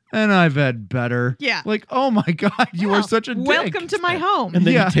 and I've had better." Yeah. Like, oh my God, you are such a dick. Welcome to my home. And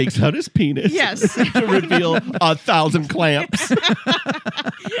then Yeah. he takes out his penis. Yes. To reveal 1,000 clamps.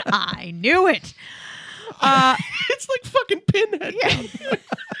 I knew it. It's like fucking Pinhead.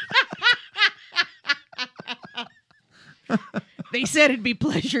 They said it'd be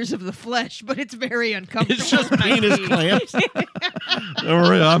pleasures of the flesh, but it's very uncomfortable. It's just on my penis feet. clamps. All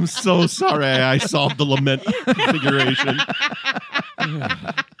right, I'm so sorry I solved the lament configuration.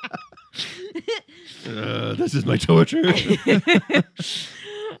 This is my torture.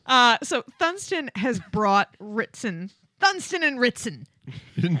 So Thunston has brought Ritson. Thunston and Ritson.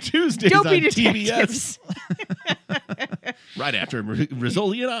 And Tuesdays Don't on be TBS. detectives. Right after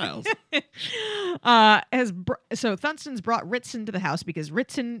Rizzoli and Isles. So Thunston's brought Ritson to the house because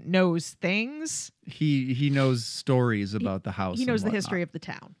Ritson knows things. He knows stories about the house. He knows and the history whatnot. of the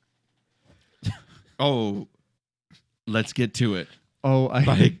town. Oh, let's get to it. Oh,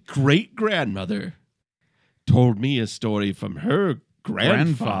 My great grandmother told me a story from her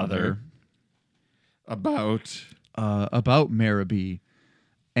grandfather about Marabee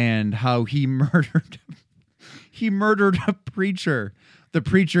and how he murdered a preacher. The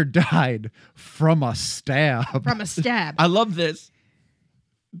preacher died from a stab. From a stab. I love this.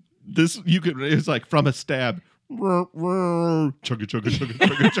 It's like from a stab. Chugga, chugga, chugga,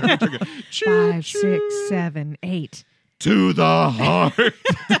 chugga, chugga, chugga. Choo, 5, choo. 6, 7, 8. To the heart.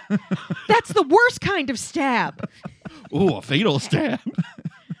 That's the worst kind of stab. Ooh, a fatal stab.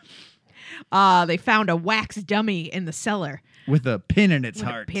 They found a wax dummy in the cellar With a pin in its with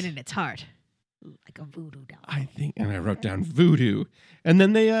heart. a pin in its heart, like a voodoo doll. I think, and I wrote down voodoo. And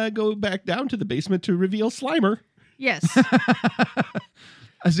then they go back down to the basement to reveal Slimer. Yes.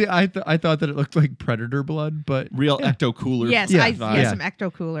 I see. I thought that it looked like predator blood, but Real ecto cooler. Yes, Yeah. some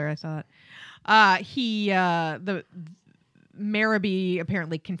ecto cooler. I thought. The Marabee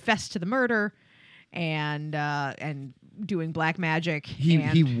apparently confessed to the murder, and doing black magic.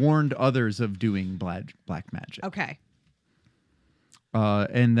 he warned others of doing black magic. Okay.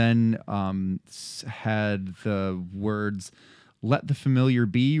 And then had the words, "Let the familiar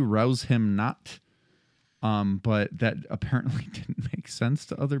be, rouse him not." But that apparently didn't make sense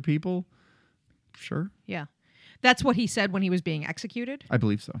to other people. Sure, Yeah, that's what he said when he was being executed. I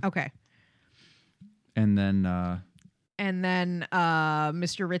believe so. Okay. And then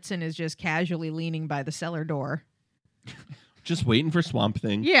Mr. Ritson is just casually leaning by the cellar door. Just waiting for Swamp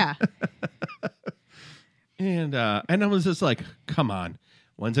Thing. Yeah. And I was just like, come on.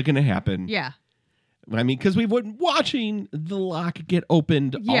 When's it going to happen? Yeah. I mean, because we've been watching the lock get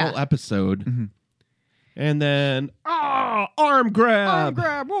opened all episode. Mm-hmm. And then, arm grab. Arm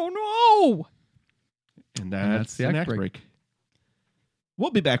grab. Oh, no. And that's the act break.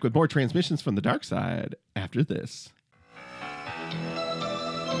 We'll be back with more transmissions from the dark side after this.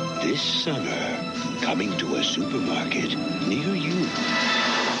 This summer, coming to a supermarket near you.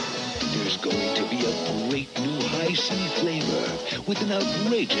 There's going to be a great new high-C flavor with an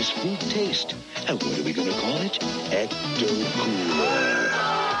outrageous fruit taste. And what are we going to call it? Ecto Cooler.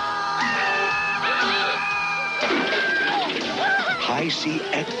 High-C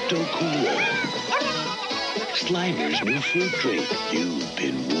Ecto Cooler. Slimer's new fruit drink. You've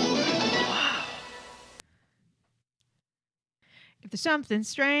been warned. If there's something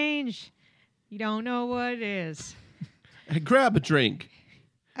strange, you don't know what it is. Hey, grab a drink.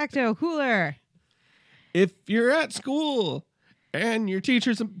 Ecto Cooler. If you're at school and your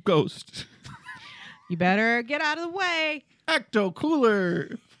teacher's a ghost, You better get out of the way. Ecto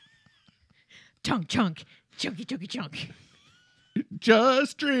Cooler. Chunk, chunk. Chunky, chunky, chunk.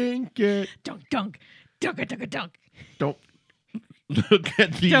 Just drink it. Dunk, dunk. Dunk, dunk, dunk. Don't look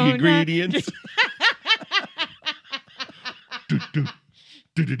at the Don't, ingredients.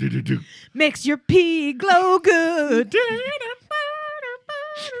 Makes your pee glow good.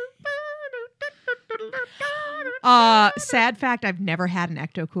 Sad fact, I've never had an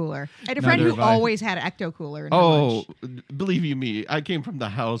Ecto Cooler. I had a friend Neither who have I. always had an Ecto Cooler in her Oh, lunch. believe you me, I came from the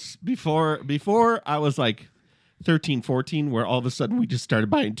house before I was like 13, 14, where all of a sudden we just started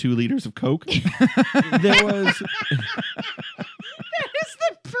buying 2 liters of Coke. There was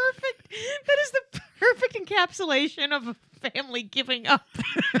That is the perfect encapsulation of a family giving up.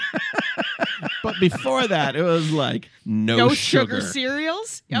 but before that, it was like no sugar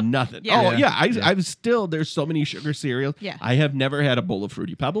cereals. Yep. Nothing. Yeah. Oh, yeah. I've still, there's so many sugar cereals. Yeah. I have never had a bowl of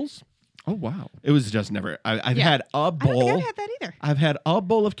Fruity Pebbles. oh wow, It was just never. I've Yeah. had a I don't bowl. think I've had that either. I've had a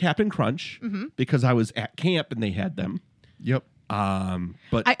bowl of Captain Crunch Mm-hmm. because I was at camp and they had them. yep.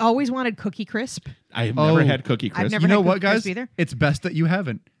 But I always wanted Cookie Crisp. I have never Oh. had Cookie Crisp. I've never You know had what, Cookie Crisp guys? either. It's best that you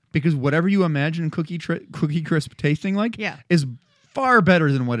haven't, because whatever you imagine Cookie Crisp tasting like, Yeah. is far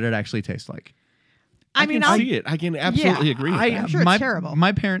better than what it actually tastes like. I can mean, see it. I can absolutely agree with that. I'm sure it's terrible.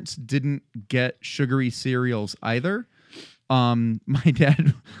 My parents didn't get sugary cereals either. My dad,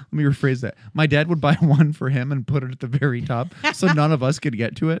 let me rephrase that. My dad would buy one for him and put it at the very top, so none of us could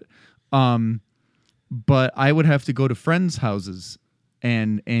get to it. But I would have to go to friends' houses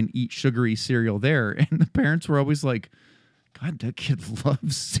and eat sugary cereal there, and the parents were always like, "God, that kid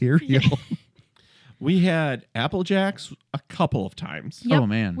loves cereal." We had Apple Jacks a couple of times. Yep. Oh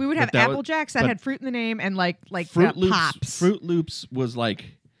man, We would have But that Apple was- Jacks that but had fruit in the name and like Fruit Loops. Pops. Fruit Loops was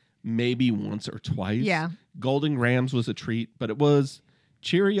like maybe once or twice. Yeah. Golden Grams was a treat, but it was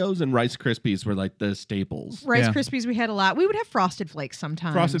Cheerios and Rice Krispies were like the staples. Rice Yeah. Krispies we had a lot. We would have Frosted Flakes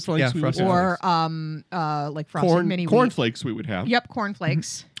sometimes. Frosted Flakes, Yeah, we Frosted would or have. like Frosted Mini Corn Wheat. Flakes we would have. Yep, Corn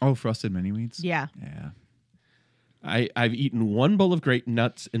Flakes. Oh, Frosted Mini Wheats. Yeah. Yeah. I've eaten one bowl of grape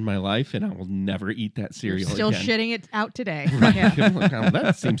nuts in my life, and I will never eat that cereal Still again. shitting it out today. Right. Yeah. I'm like, "Oh,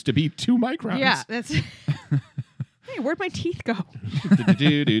 that seems to be 2 microns. Yeah, that's. Hey, where'd my teeth go?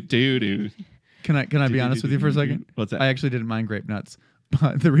 Do-do-do-do-do. Can I be honest with you for a second? What's that? I actually didn't mind grape nuts,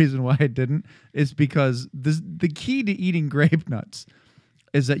 but the reason why I didn't is because the key to eating grape nuts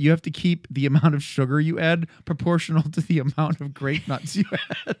is that you have to keep the amount of sugar you add proportional to the amount of grape nuts you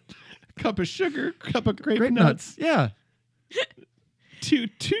add. Cup of sugar, cup of grape, Grape nuts. nuts. Yeah. Two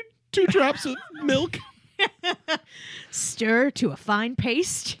drops of milk. Stir to a fine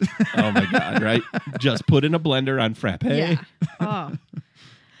paste. Oh my God! Right? Just put in a blender on frappe. Yeah. Oh.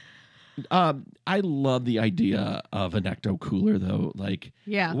 I love the idea of an ecto cooler, though. Like,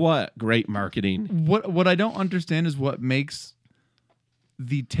 Yeah. what great marketing! What I don't understand is what makes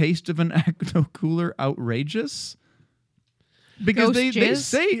the taste of an ecto cooler outrageous. Because Ghost they jizz?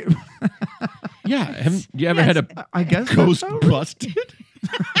 say Yeah, haven't you ever had a I guess ghost that's outrageous. busted?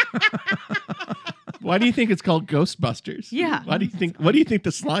 Why do you think it's called Ghostbusters? Yeah. What do you think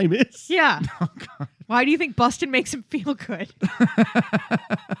the slime is? Yeah. Oh, Why do you think Bustin makes him feel good?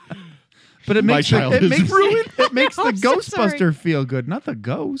 But it My makes child it is makes ruined. it makes the I'm so sorry. Ghostbuster feel good, not the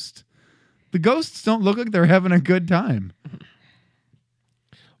ghost. The ghosts don't look like they're having a good time.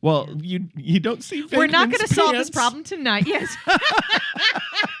 Well, you don't see. We're not Venkman's going to solve this pants. problem tonight. Yes.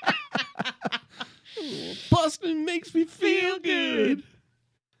 Busting makes me feel good.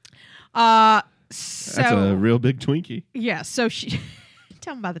 So That's a real big Twinkie. yeah. So she.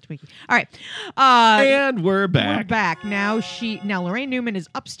 Tell me about the Twinkie. All right. And we're back. We're back now. Lorraine Newman is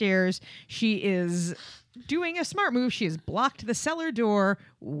upstairs. She is doing a smart move. She has blocked the cellar door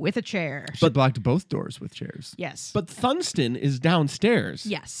with a chair. She blocked both doors with chairs. Yes. But Thunston is downstairs.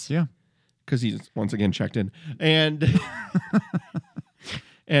 Yes. Yeah. Because he's once again checked in. And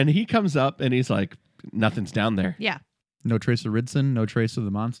and he comes up and he's like, nothing's down there. Yeah. No trace of Ridson, no trace of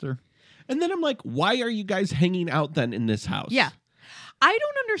the monster. And then I'm like, why are you guys hanging out then in this house? Yeah. I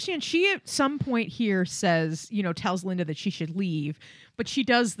don't understand. She at some point here says, tells Linda that she should leave, but she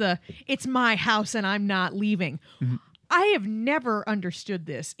does it's my house and I'm not leaving. Mm-hmm. I have never understood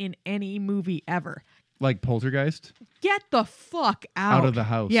this in any movie ever. Like Poltergeist? Get the fuck out. Out of the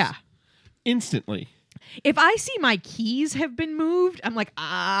house. Yeah. Instantly. If I see my keys have been moved, I'm like,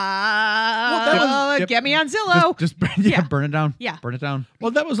 Yep. get me on Zillow. Just burn it down. Yeah. Burn it down.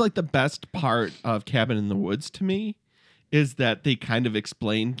 Well, that was like the best part of Cabin in the Woods to me, is that they kind of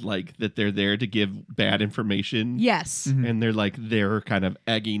explained like that they're there to give bad information. Yes. And they're kind of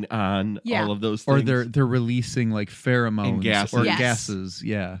egging on Yeah. all of those things. Or they're releasing like pheromones And gases. or Yes. gases.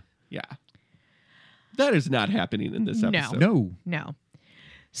 Yeah. Yeah. That is not happening in this No. episode. No.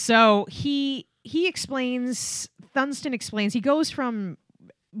 So he explains, Thunston explains, he goes from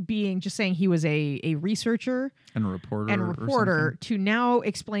just saying he was a researcher And a reporter. and or reporter something. to now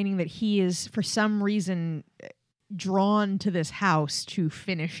explaining that he is for some reason drawn to this house to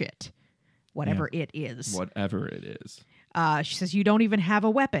finish it, whatever it is. Whatever it is. She says, you don't even have a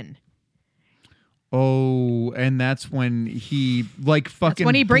weapon. Oh, and that's when he like fucking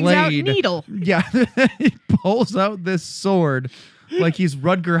when he brings out Blade. Needle. Yeah. He pulls out this sword like he's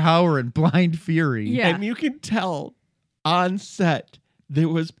Rutger Hauer in Blind Fury. Yeah. And you can tell on set there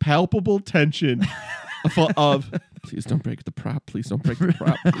was palpable tension of please don't break the prop. Please don't break the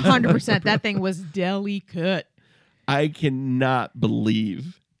prop. 100%. That thing was delicate. I cannot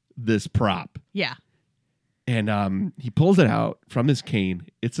believe this prop. Yeah. And he pulls it out from his cane.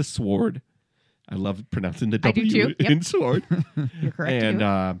 It's a sword. I love pronouncing the I do W too. Yep. in sword. You're correct. to do it.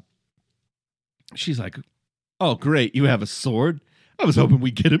 And she's like, oh, great. You have a sword? I was hoping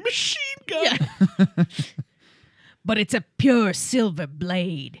we'd get a machine gun. Yeah. But it's a pure silver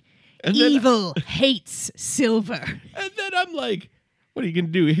blade. And then- Evil hates silver. And then I'm like, what are you going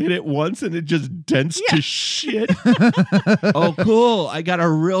to do? Hit it once and it just dents to shit? Oh, cool. I got a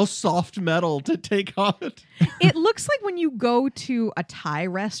real soft metal to take on it. It looks like when you go to a Thai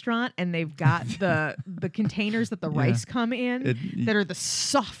restaurant and they've got the containers that the rice come in that are the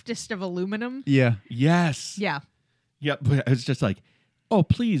softest of aluminum. Yeah. Yes. Yeah. Yep. But it's just like, oh,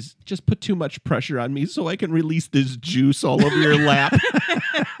 please just put too much pressure on me so I can release this juice all over your lap.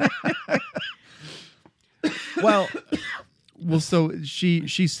 Well, so she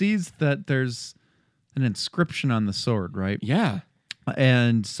sees that there's an inscription on the sword, right? Yeah.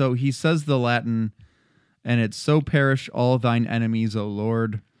 And so he says the Latin, and it's "So perish all thine enemies, O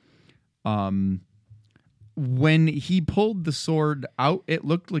Lord." when he pulled the sword out, it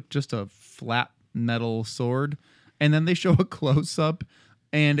looked like just a flat metal sword. And then they show a close up,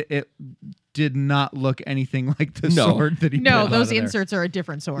 and it did not look anything like the sword that he pulled out those of there. inserts are a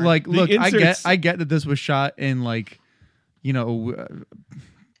different sword. Like, The look, inserts- I get that this was shot in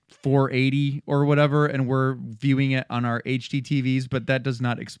 480 or whatever, and we're viewing it on our HD TVs, but that does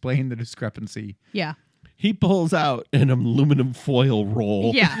not explain the discrepancy. yeah. He pulls out an aluminum foil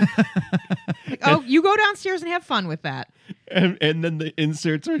roll. Yeah. Oh, you go downstairs and have fun with that. And then the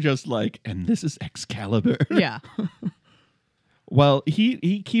inserts are just like, and this is Excalibur. Yeah. Well,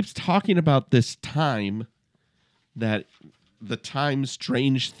 he keeps talking about this time that the time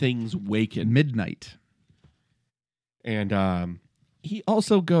strange things waken. Midnight. And he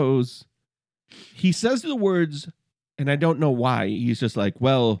also he says the words, and I don't know why. He's just like,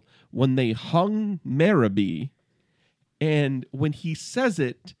 well, when they hung Marabee, and when he says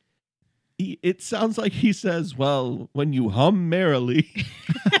it, it sounds like he says, well, when you hum merrily.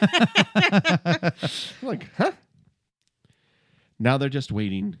 I'm like, huh? Now they're just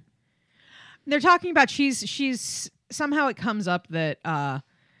waiting. They're talking about she's somehow it comes up that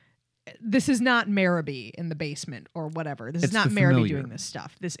this is not Marabee in the basement or whatever. This is It's not the Marabee familiar. doing this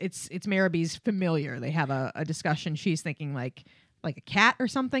stuff. It's Marabee's familiar. They have a discussion. She's thinking like a cat or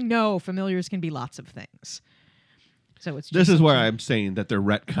something. No, familiars can be lots of things. So it's just This is where I'm saying that they're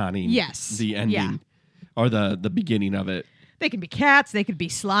retconning Yes. the ending Yeah. or the beginning of it. They can be cats. They could be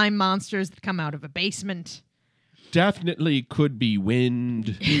slime monsters that come out of a basement. Definitely could be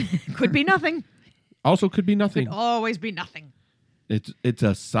wind. Could be nothing. Also could be nothing. Could always be nothing. It's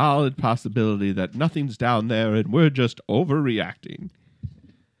a solid possibility that nothing's down there and we're just overreacting.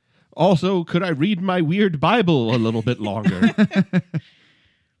 Also, could I read my weird Bible a little bit longer?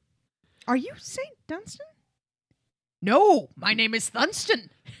 Are you St. Dunstan? No, my name is Thunston.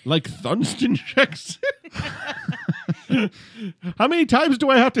 Like Thunston checks in? How many times do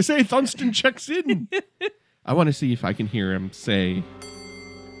I have to say Thunston checks in? I want to see if I can hear him say,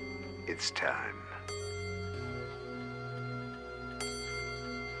 It's time.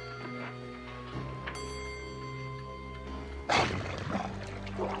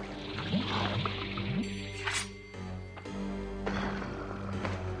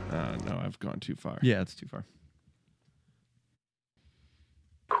 no, I've gone too far. Yeah, it's too far.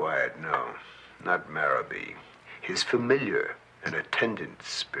 Quiet, no. Not Marabee. His familiar, an attendant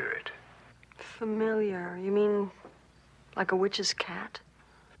spirit. Familiar. You mean like a witch's cat?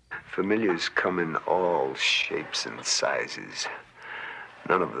 Familiars come in all shapes and sizes.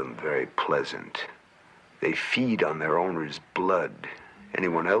 None of them very pleasant. They feed on their owner's blood.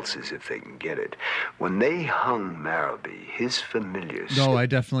 Anyone else's if they can get it. When they hung Marabee, his familiar... No, I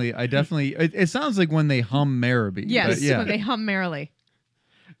definitely. It sounds like when they hum Marabee. Yes, but yeah. when they hum merrily.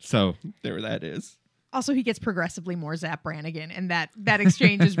 So there that is. Also, he gets progressively more Zap Brannigan, and that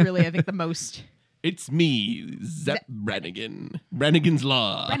exchange is really, I think, the most... It's me, Zep Brannigan. Brannigan's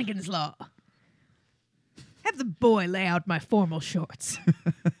Law. Brannigan's Law. Have the boy lay out my formal shorts.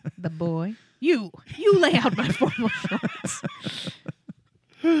 The boy? You lay out my formal shorts.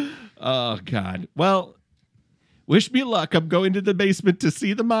 Oh, God. Well, wish me luck. I'm going to the basement to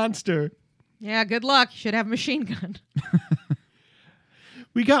see the monster. Yeah, good luck. You should have a machine gun.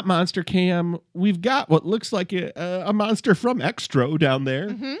 We got Monster Cam. We've got what looks like a monster from Extro down there.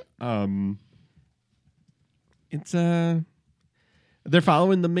 Mm-hmm. It's they're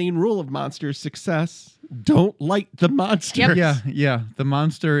following the main rule of Monster's success. Don't light the monster. Yep. Yeah. The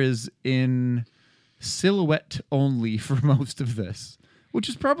monster is in silhouette only for most of this, which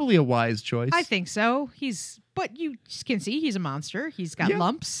is probably a wise choice. I think so. But you can see he's a monster. He's got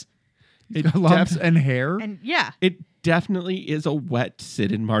lumps. It lumps and hair. And yeah. It definitely is a wet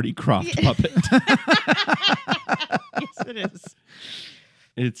Sid and Marty Krofft puppet. Yes, it is.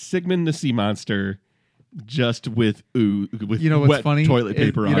 It's Sigmund the Sea Monster, just with what's what's funny? toilet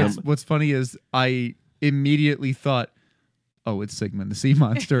paper on him. What's funny is I immediately thought, oh, it's Sigmund the Sea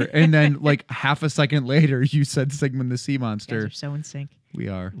Monster. And then like half a second later, you said Sigmund the Sea You guys Monster. are so in sync. We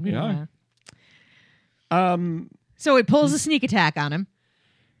are. We are. So it pulls a sneak attack on him.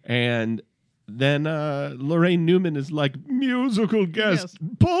 And then Lorraine Newman is like, musical guest,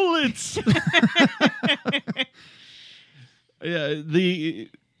 bullets. Yeah,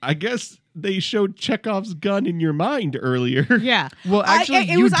 I guess they showed Chekhov's gun in your mind earlier. Yeah. Well, actually,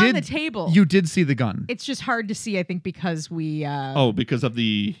 it was on the table. You did see the gun. It's just hard to see, I think, because we Because of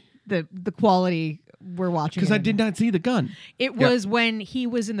the quality we're watching. Because I did not see the gun. It was when he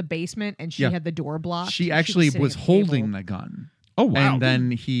was in the basement and she had the door blocked. She actually sitting was at the holding table. the gun. Oh, wow. And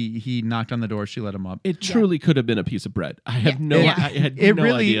then he knocked on the door. She let him up. It truly could have been a piece of bread. I have no Yeah. I had It no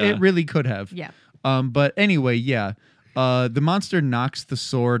really idea. it really could have. Yeah. But anyway, yeah. The monster knocks the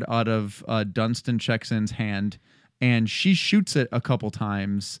sword out of Dunstan Chexin's hand, and she shoots it a couple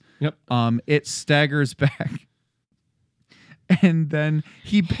times. Yep. It staggers back. And then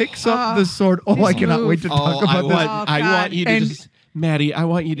he picks up the sword. Oh, I cannot wait to talk about this. I want you to And- just, Maddie, I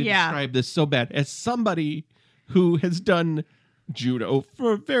want you to Yeah. describe this so bad. As somebody who has done judo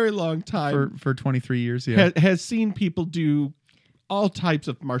for a very long time, For 23 years, yeah. has seen people do all types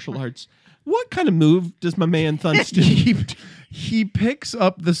of martial arts. What kind of move does my man Thunston? He picks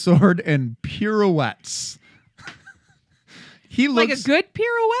up the sword and pirouettes. He Like looks a good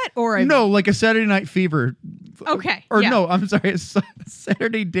pirouette or a no, like a Saturday Night Fever. Okay, Or yeah. no, I'm sorry, a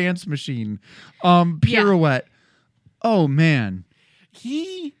Saturday Dance Machine. Pirouette. Oh man.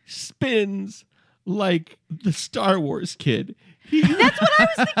 He spins like the Star Wars kid. That's what I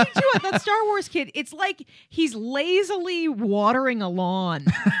was thinking too. That Star Wars kid. It's like he's lazily watering a lawn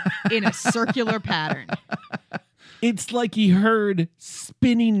in a circular pattern. It's like he heard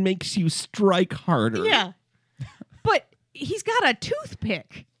spinning makes you strike harder. Yeah, but he's got a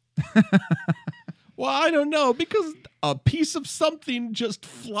toothpick. Well, I don't know, because a piece of something just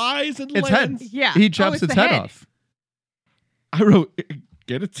flies and Its head. lands. Yeah. He chops it's its the head head. off. I wrote,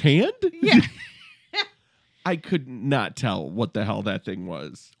 get its hand? Yeah. I could not tell what the hell that thing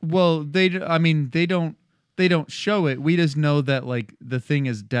was. Well, they don't show it. We just know that like the thing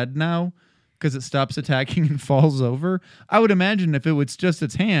is dead now because it stops attacking and falls over. I would imagine if it was just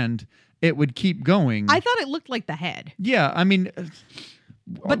its hand, it would keep going. I thought it looked like the head, yeah, I mean,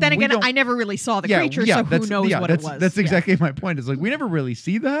 but then we again, don't- I never really saw the creature, so who knows what it was. That's Yeah. exactly my point. Is like we never really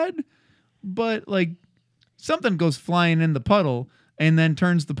see the head, but like something goes flying in the puddle and then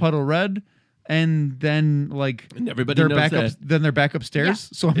turns the puddle red. And then, like, And everybody they're knows back that. up. Then they're back upstairs.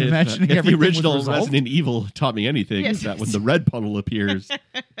 Yeah. So I'm If imagining the everything original was resolved. Resident Evil taught me anything, Yes. is that when the red puddle appears,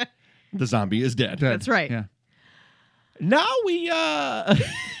 the zombie is dead. Dead. That's right. Yeah. Now we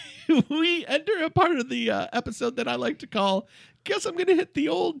we enter a part of the episode that I like to call, guess I'm going to hit the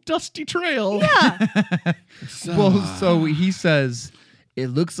old dusty trail. Yeah. Well, so he says, "It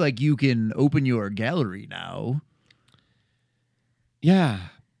looks like you can open your gallery now." Yeah.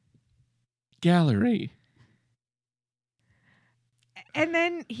 Gallery. And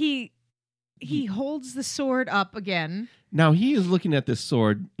then he holds the sword up again. Now he is looking at this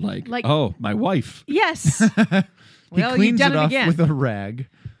sword like, oh, my wife. Yes. He Well, you've cleans done it it off again. with a rag.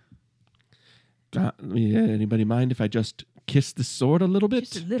 Yeah, anybody mind if I just kiss the sword a little bit?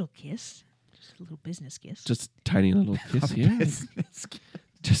 Just a little kiss. Just a little business kiss. Just a tiny little kiss here.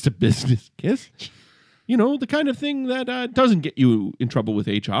 Just a business kiss. You know, the kind of thing that doesn't get you in trouble with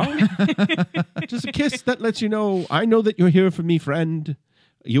HR. Just a kiss that lets you know, I know that you're here for me, friend.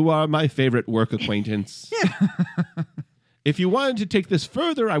 You are my favorite work acquaintance. If you wanted to take this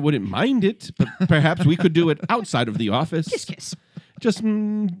further, I wouldn't mind it, but perhaps we could do it outside of the office. Kiss. Just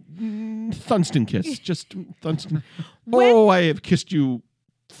Thunston kiss. Just Thunston. Oh, I have kissed you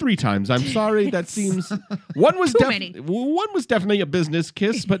 3 times. I'm sorry. That seems one was many. one was definitely a business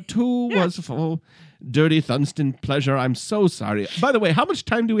kiss, but 2 was for dirty Thunston pleasure. I'm so sorry. By the way, how much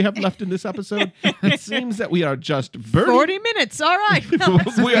time do we have left in this episode? It seems that we are just burning. 40 minutes. All right. Well,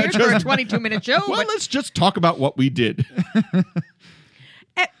 that's We are weird for a just- 22-minute show. Well, but let's just talk about what we did.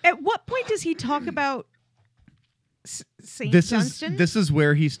 at what point does he talk about Saint This Dunstan? is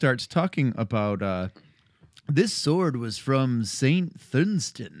where he starts talking about. This sword was from Saint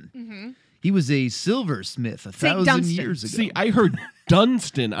Thurston. He was a silversmith 1,000 Dunstan. years ago. See, I heard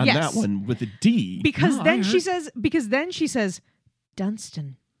Dunstan on Yes. that one with a D. Because No, then I she says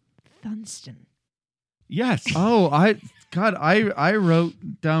Dunstan. Thunston. Yes. Oh, I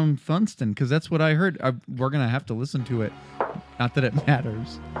wrote down Thunston because that's what I heard. We're gonna have to listen to it. Not that it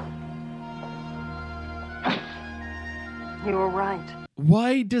matters. You were right.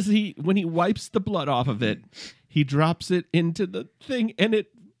 Why does he, when he wipes the blood off of it, he drops it into the thing and it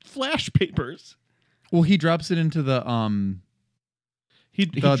flash papers? Well, he drops it into the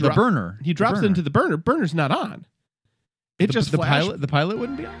the burner. He drops it into the burner. Burner's not on. It just the flash. pilot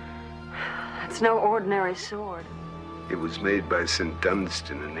wouldn't be on. It's no ordinary sword. It was made by St.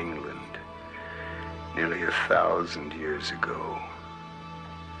 Dunstan in England nearly 1,000 years ago.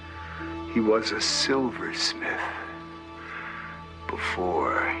 He was a silversmith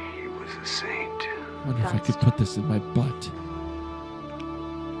before he was a saint. I wonder if I could put this in my butt.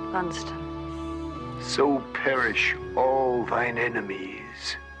 Dunstan. So perish all thine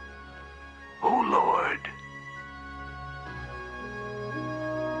enemies, O Lord.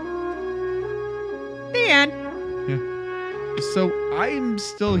 The end. So I'm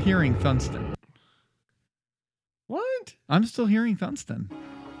still hearing Thunston. What? I'm still hearing Thunston.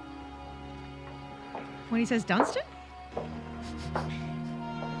 When he says Dunstan?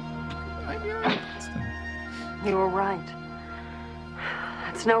 You were right.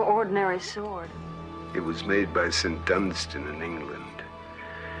 It's no ordinary sword. It was made by St. Dunstan in England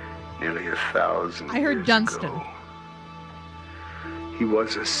nearly 1,000 I heard years Dunstan. ago. He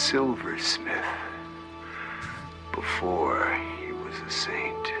was a silversmith before he was a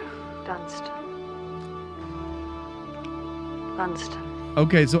saint. Dunstan. Dunstan.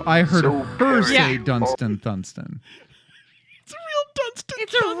 Okay, so I heard So her say Yeah. Dunstan Thunstan. It's a real Dunstan.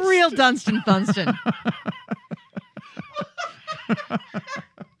 It's a real Dunstan Thunstan.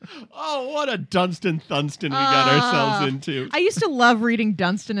 Oh, what a Dunstan Thunstan we got ourselves into. I used to love reading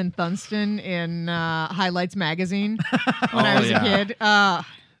Dunstan and Thunstan in Highlights magazine when I Oh, was yeah. a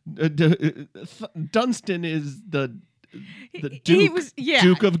kid. Dunstan is the He Duke, was- yeah.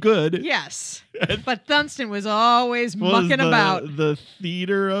 Duke of Good. Yes. But Thunstan was always Was mucking the, about. the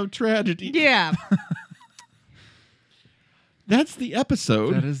theater of tragedy. Yeah. That's the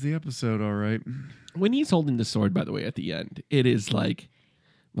episode. That is the episode, all right. When he's holding the sword, by the way, at the end, it is like,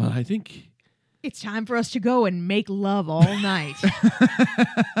 well, I think It's time for us to go and make love all night.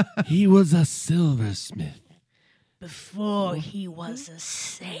 he was a silversmith. Before he was a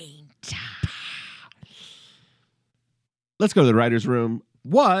saint. Let's go to the writer's room.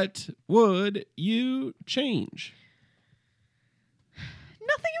 What would you change?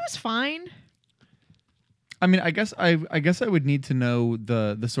 Nothing. It was fine. I mean, I guess I would need to know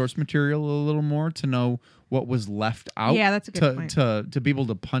the source material a little more to know what was left out. Yeah, that's a good point. To be able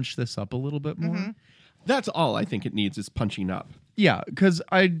to punch this up a little bit more. Mhm. That's all I think it needs is punching up. Yeah, because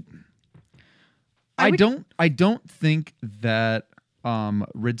I don't think that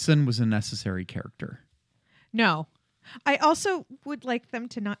Ridson was a necessary character. No. I also would like them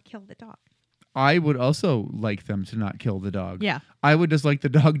to not kill the dog. I would also like them to not kill the dog. Yeah. I would just like the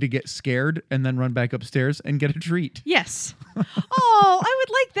dog to get scared and then run back upstairs and get a treat. Yes. Oh, I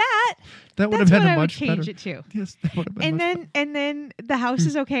would like that. That would That's have been what a I would much change better. it to. Yes, that would have been. And then the house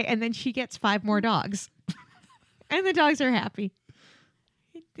is okay, and then she gets 5 more dogs, and the dogs are happy.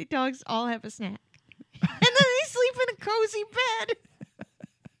 The dogs all have a snack, and then they sleep in a cozy bed.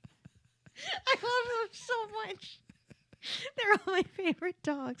 I love them so much. They're all my favorite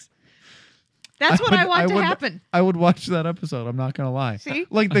dogs. That's what I want to happen. I would watch that episode. I'm not gonna lie. See?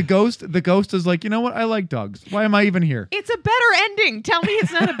 Like the ghost is like, you know what? I like dogs. Why am I even here? It's a better ending. Tell me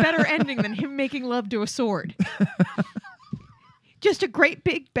it's not a better ending than him making love to a sword. Just a great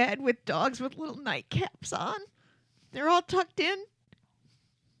big bed with dogs with little nightcaps on. They're all tucked in.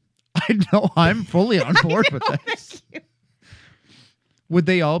 I know. I'm fully on board with this. Thank you. Would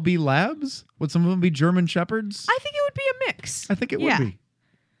they all be labs? Would some of them be German shepherds? I think it would be a mix. I think it Yeah. would be.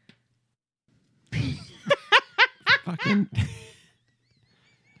 Fucking.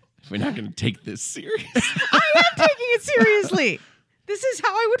 If we're not going to take this serious. I am taking it seriously. This is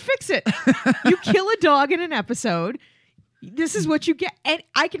how I would fix it. You kill a dog in an episode. This is what you get. And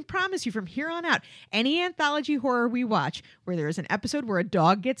I can promise you from here on out, any anthology horror we watch where there is an episode where a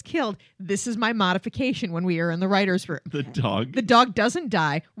dog gets killed, this is my modification when we are in the writer's room. The dog. The dog doesn't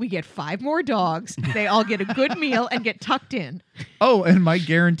die. We get 5 more dogs. They all get a good meal and get tucked in. Oh, and my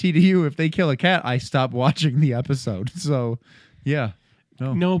guarantee to you, if they kill a cat, I stop watching the episode. So, yeah.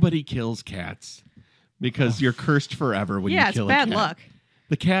 No. Nobody kills cats because you're cursed forever when Yeah, you it's kill a bad cat. luck.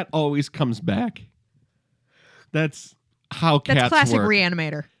 The cat always comes back. That's how That's cats classic work.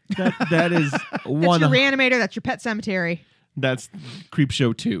 Reanimator. That is That's one. your Reanimator. That's your Pet Cemetery. That's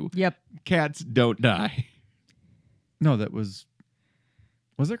Creepshow 2. Yep. Cats don't die. No, that was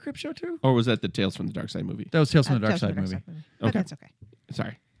that Creepshow 2? Or was that the Tales from the Dark Side movie? That was Tales from the Dark Tales from Side the movie. Dark Side movie. But Okay. that's okay.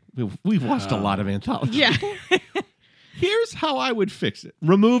 Sorry. We've watched a lot of anthology. Yeah. Here's how I would fix it.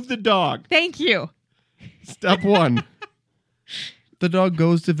 Remove the dog. Thank you. Step 1. The dog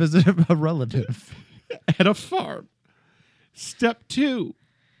goes to visit a relative. At a farm. Step 2.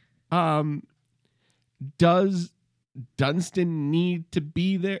 Does Dunstan need to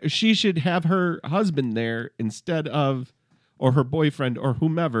be there? She should have her husband there instead of, or her boyfriend or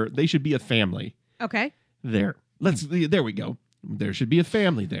whomever. They should be a family Okay. there. There we go. There should be a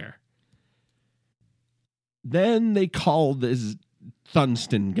family there. Then they call this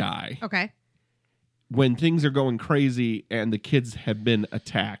Thunstan guy Okay. when things are going crazy and the kids have been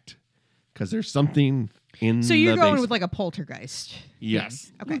attacked because there's something in So you're the going basement. with like a poltergeist.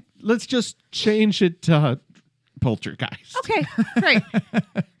 Yes. Okay. Let's just change it to poltergeist. Okay. Great.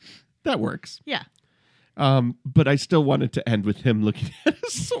 That works. Yeah. But I still wanted to end with him looking at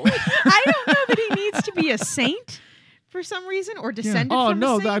a sword. I don't know that he needs to be a saint for some reason or descended Oh from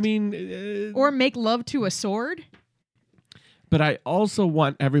no! a saint I mean, or make love to a sword. But I also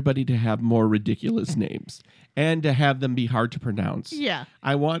want everybody to have more ridiculous names and to have them be hard to pronounce. Yeah.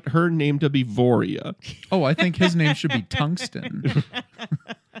 I want her name to be Voria. Oh, I think his name should be Tungsten.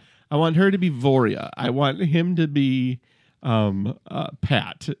 I want her to be Voria. I want him to be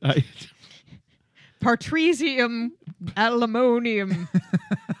Pat. Partresium aluminum.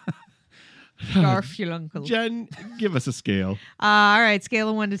 Garfunkel. Jen, give us a scale. All right, scale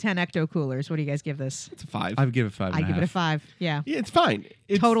of 1 to 10 ecto coolers. What do you guys give this? It's a 5. I would give it 5. I give it a 5. Yeah. Yeah, it's fine.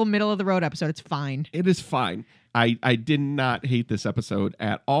 It's, Total middle of the road episode. It's fine. It is fine. I did not hate this episode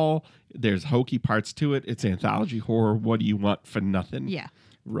at all. There's hokey parts to it. It's anthology horror. What do you want for nothing? Yeah.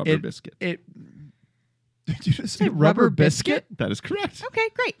 Rubber biscuit. Did you just say rubber rubber biscuit? That is correct. Okay,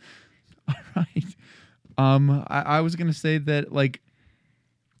 great. Right. I was gonna say that like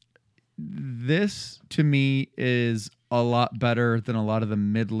this to me is a lot better than a lot of the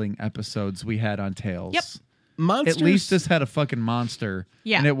middling episodes we had on Tales. Yep. Monsters. At least this had a fucking monster.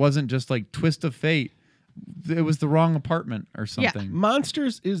 Yeah. And it wasn't just like twist of fate. It was the wrong apartment or something.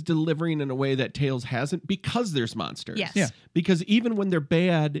 Monsters is delivering in a way that Tales hasn't because there's monsters. Yes. Yeah. Because even when they're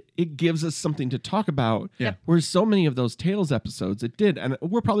bad, it gives us something to talk about. Yeah. Whereas so many of those Tales episodes, it did. And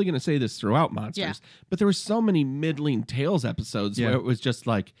we're probably going to say this throughout Monsters. Yeah. But there were so many middling Tales episodes Yeah. where it was just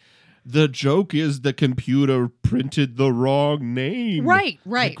like, the joke is the computer printed the wrong name. Right.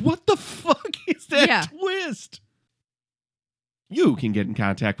 Like, what the fuck is that Yeah. twist? You can get in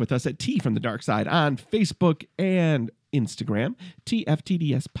contact with us at T from the Dark Side on Facebook and Instagram,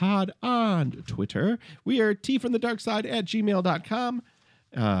 TFTDS Pod on Twitter. We are tfromthedarkside@gmail.com.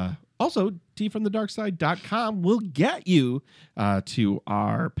 Also, tfromthedarkside.com will get you to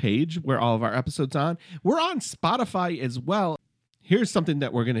our page where all of our episodes on. We're on Spotify as well. Here's something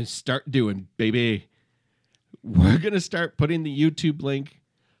that we're going to start doing, baby. We're going to start putting the YouTube link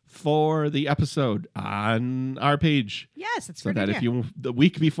for the episode on our page. Yes, it's so that if you the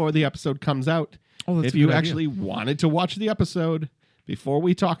week before the episode comes out, if that's a you good actually wanted to watch the episode before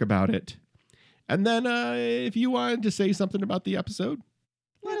we talk about it, and then if you wanted to say something about the episode,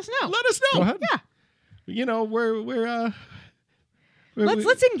 let us know. Let us know. Go ahead. Yeah. You know,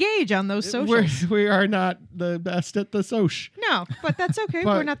 Let's engage on those socials. We are not the best at the soch. No, but that's okay.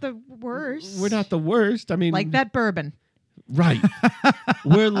 But we're not the worst. We're not the worst. I mean, like that bourbon. Right.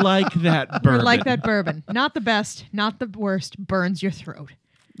 We're like that bourbon. We're like that bourbon. Not the best, not the worst. Burns your throat.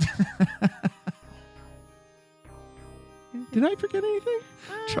 Did I forget anything?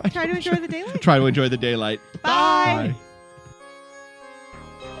 Try to enjoy the daylight. Try to enjoy the daylight. Bye.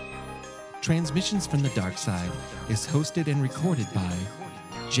 Transmissions from the Dark Side is hosted and recorded by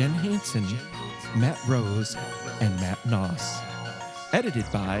Jen Hansen, Matt Rose, and Matt Noss. Edited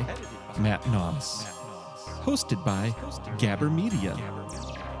by Matt Noss. Hosted by Gabber Media.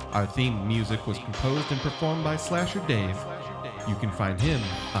 Our theme music was composed and performed by Slasher Dave. You can find him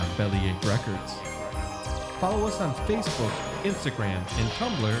on Bellyache Records. Follow us on Facebook, Instagram, and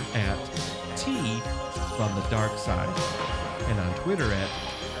Tumblr at T from the Dark Side, and on Twitter at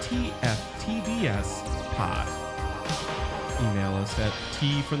TFTDS Pod. Email us at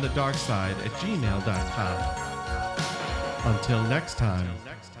tfromthedarkside@gmail.com. Until next time,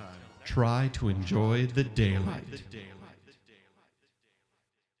 try to enjoy the daylight.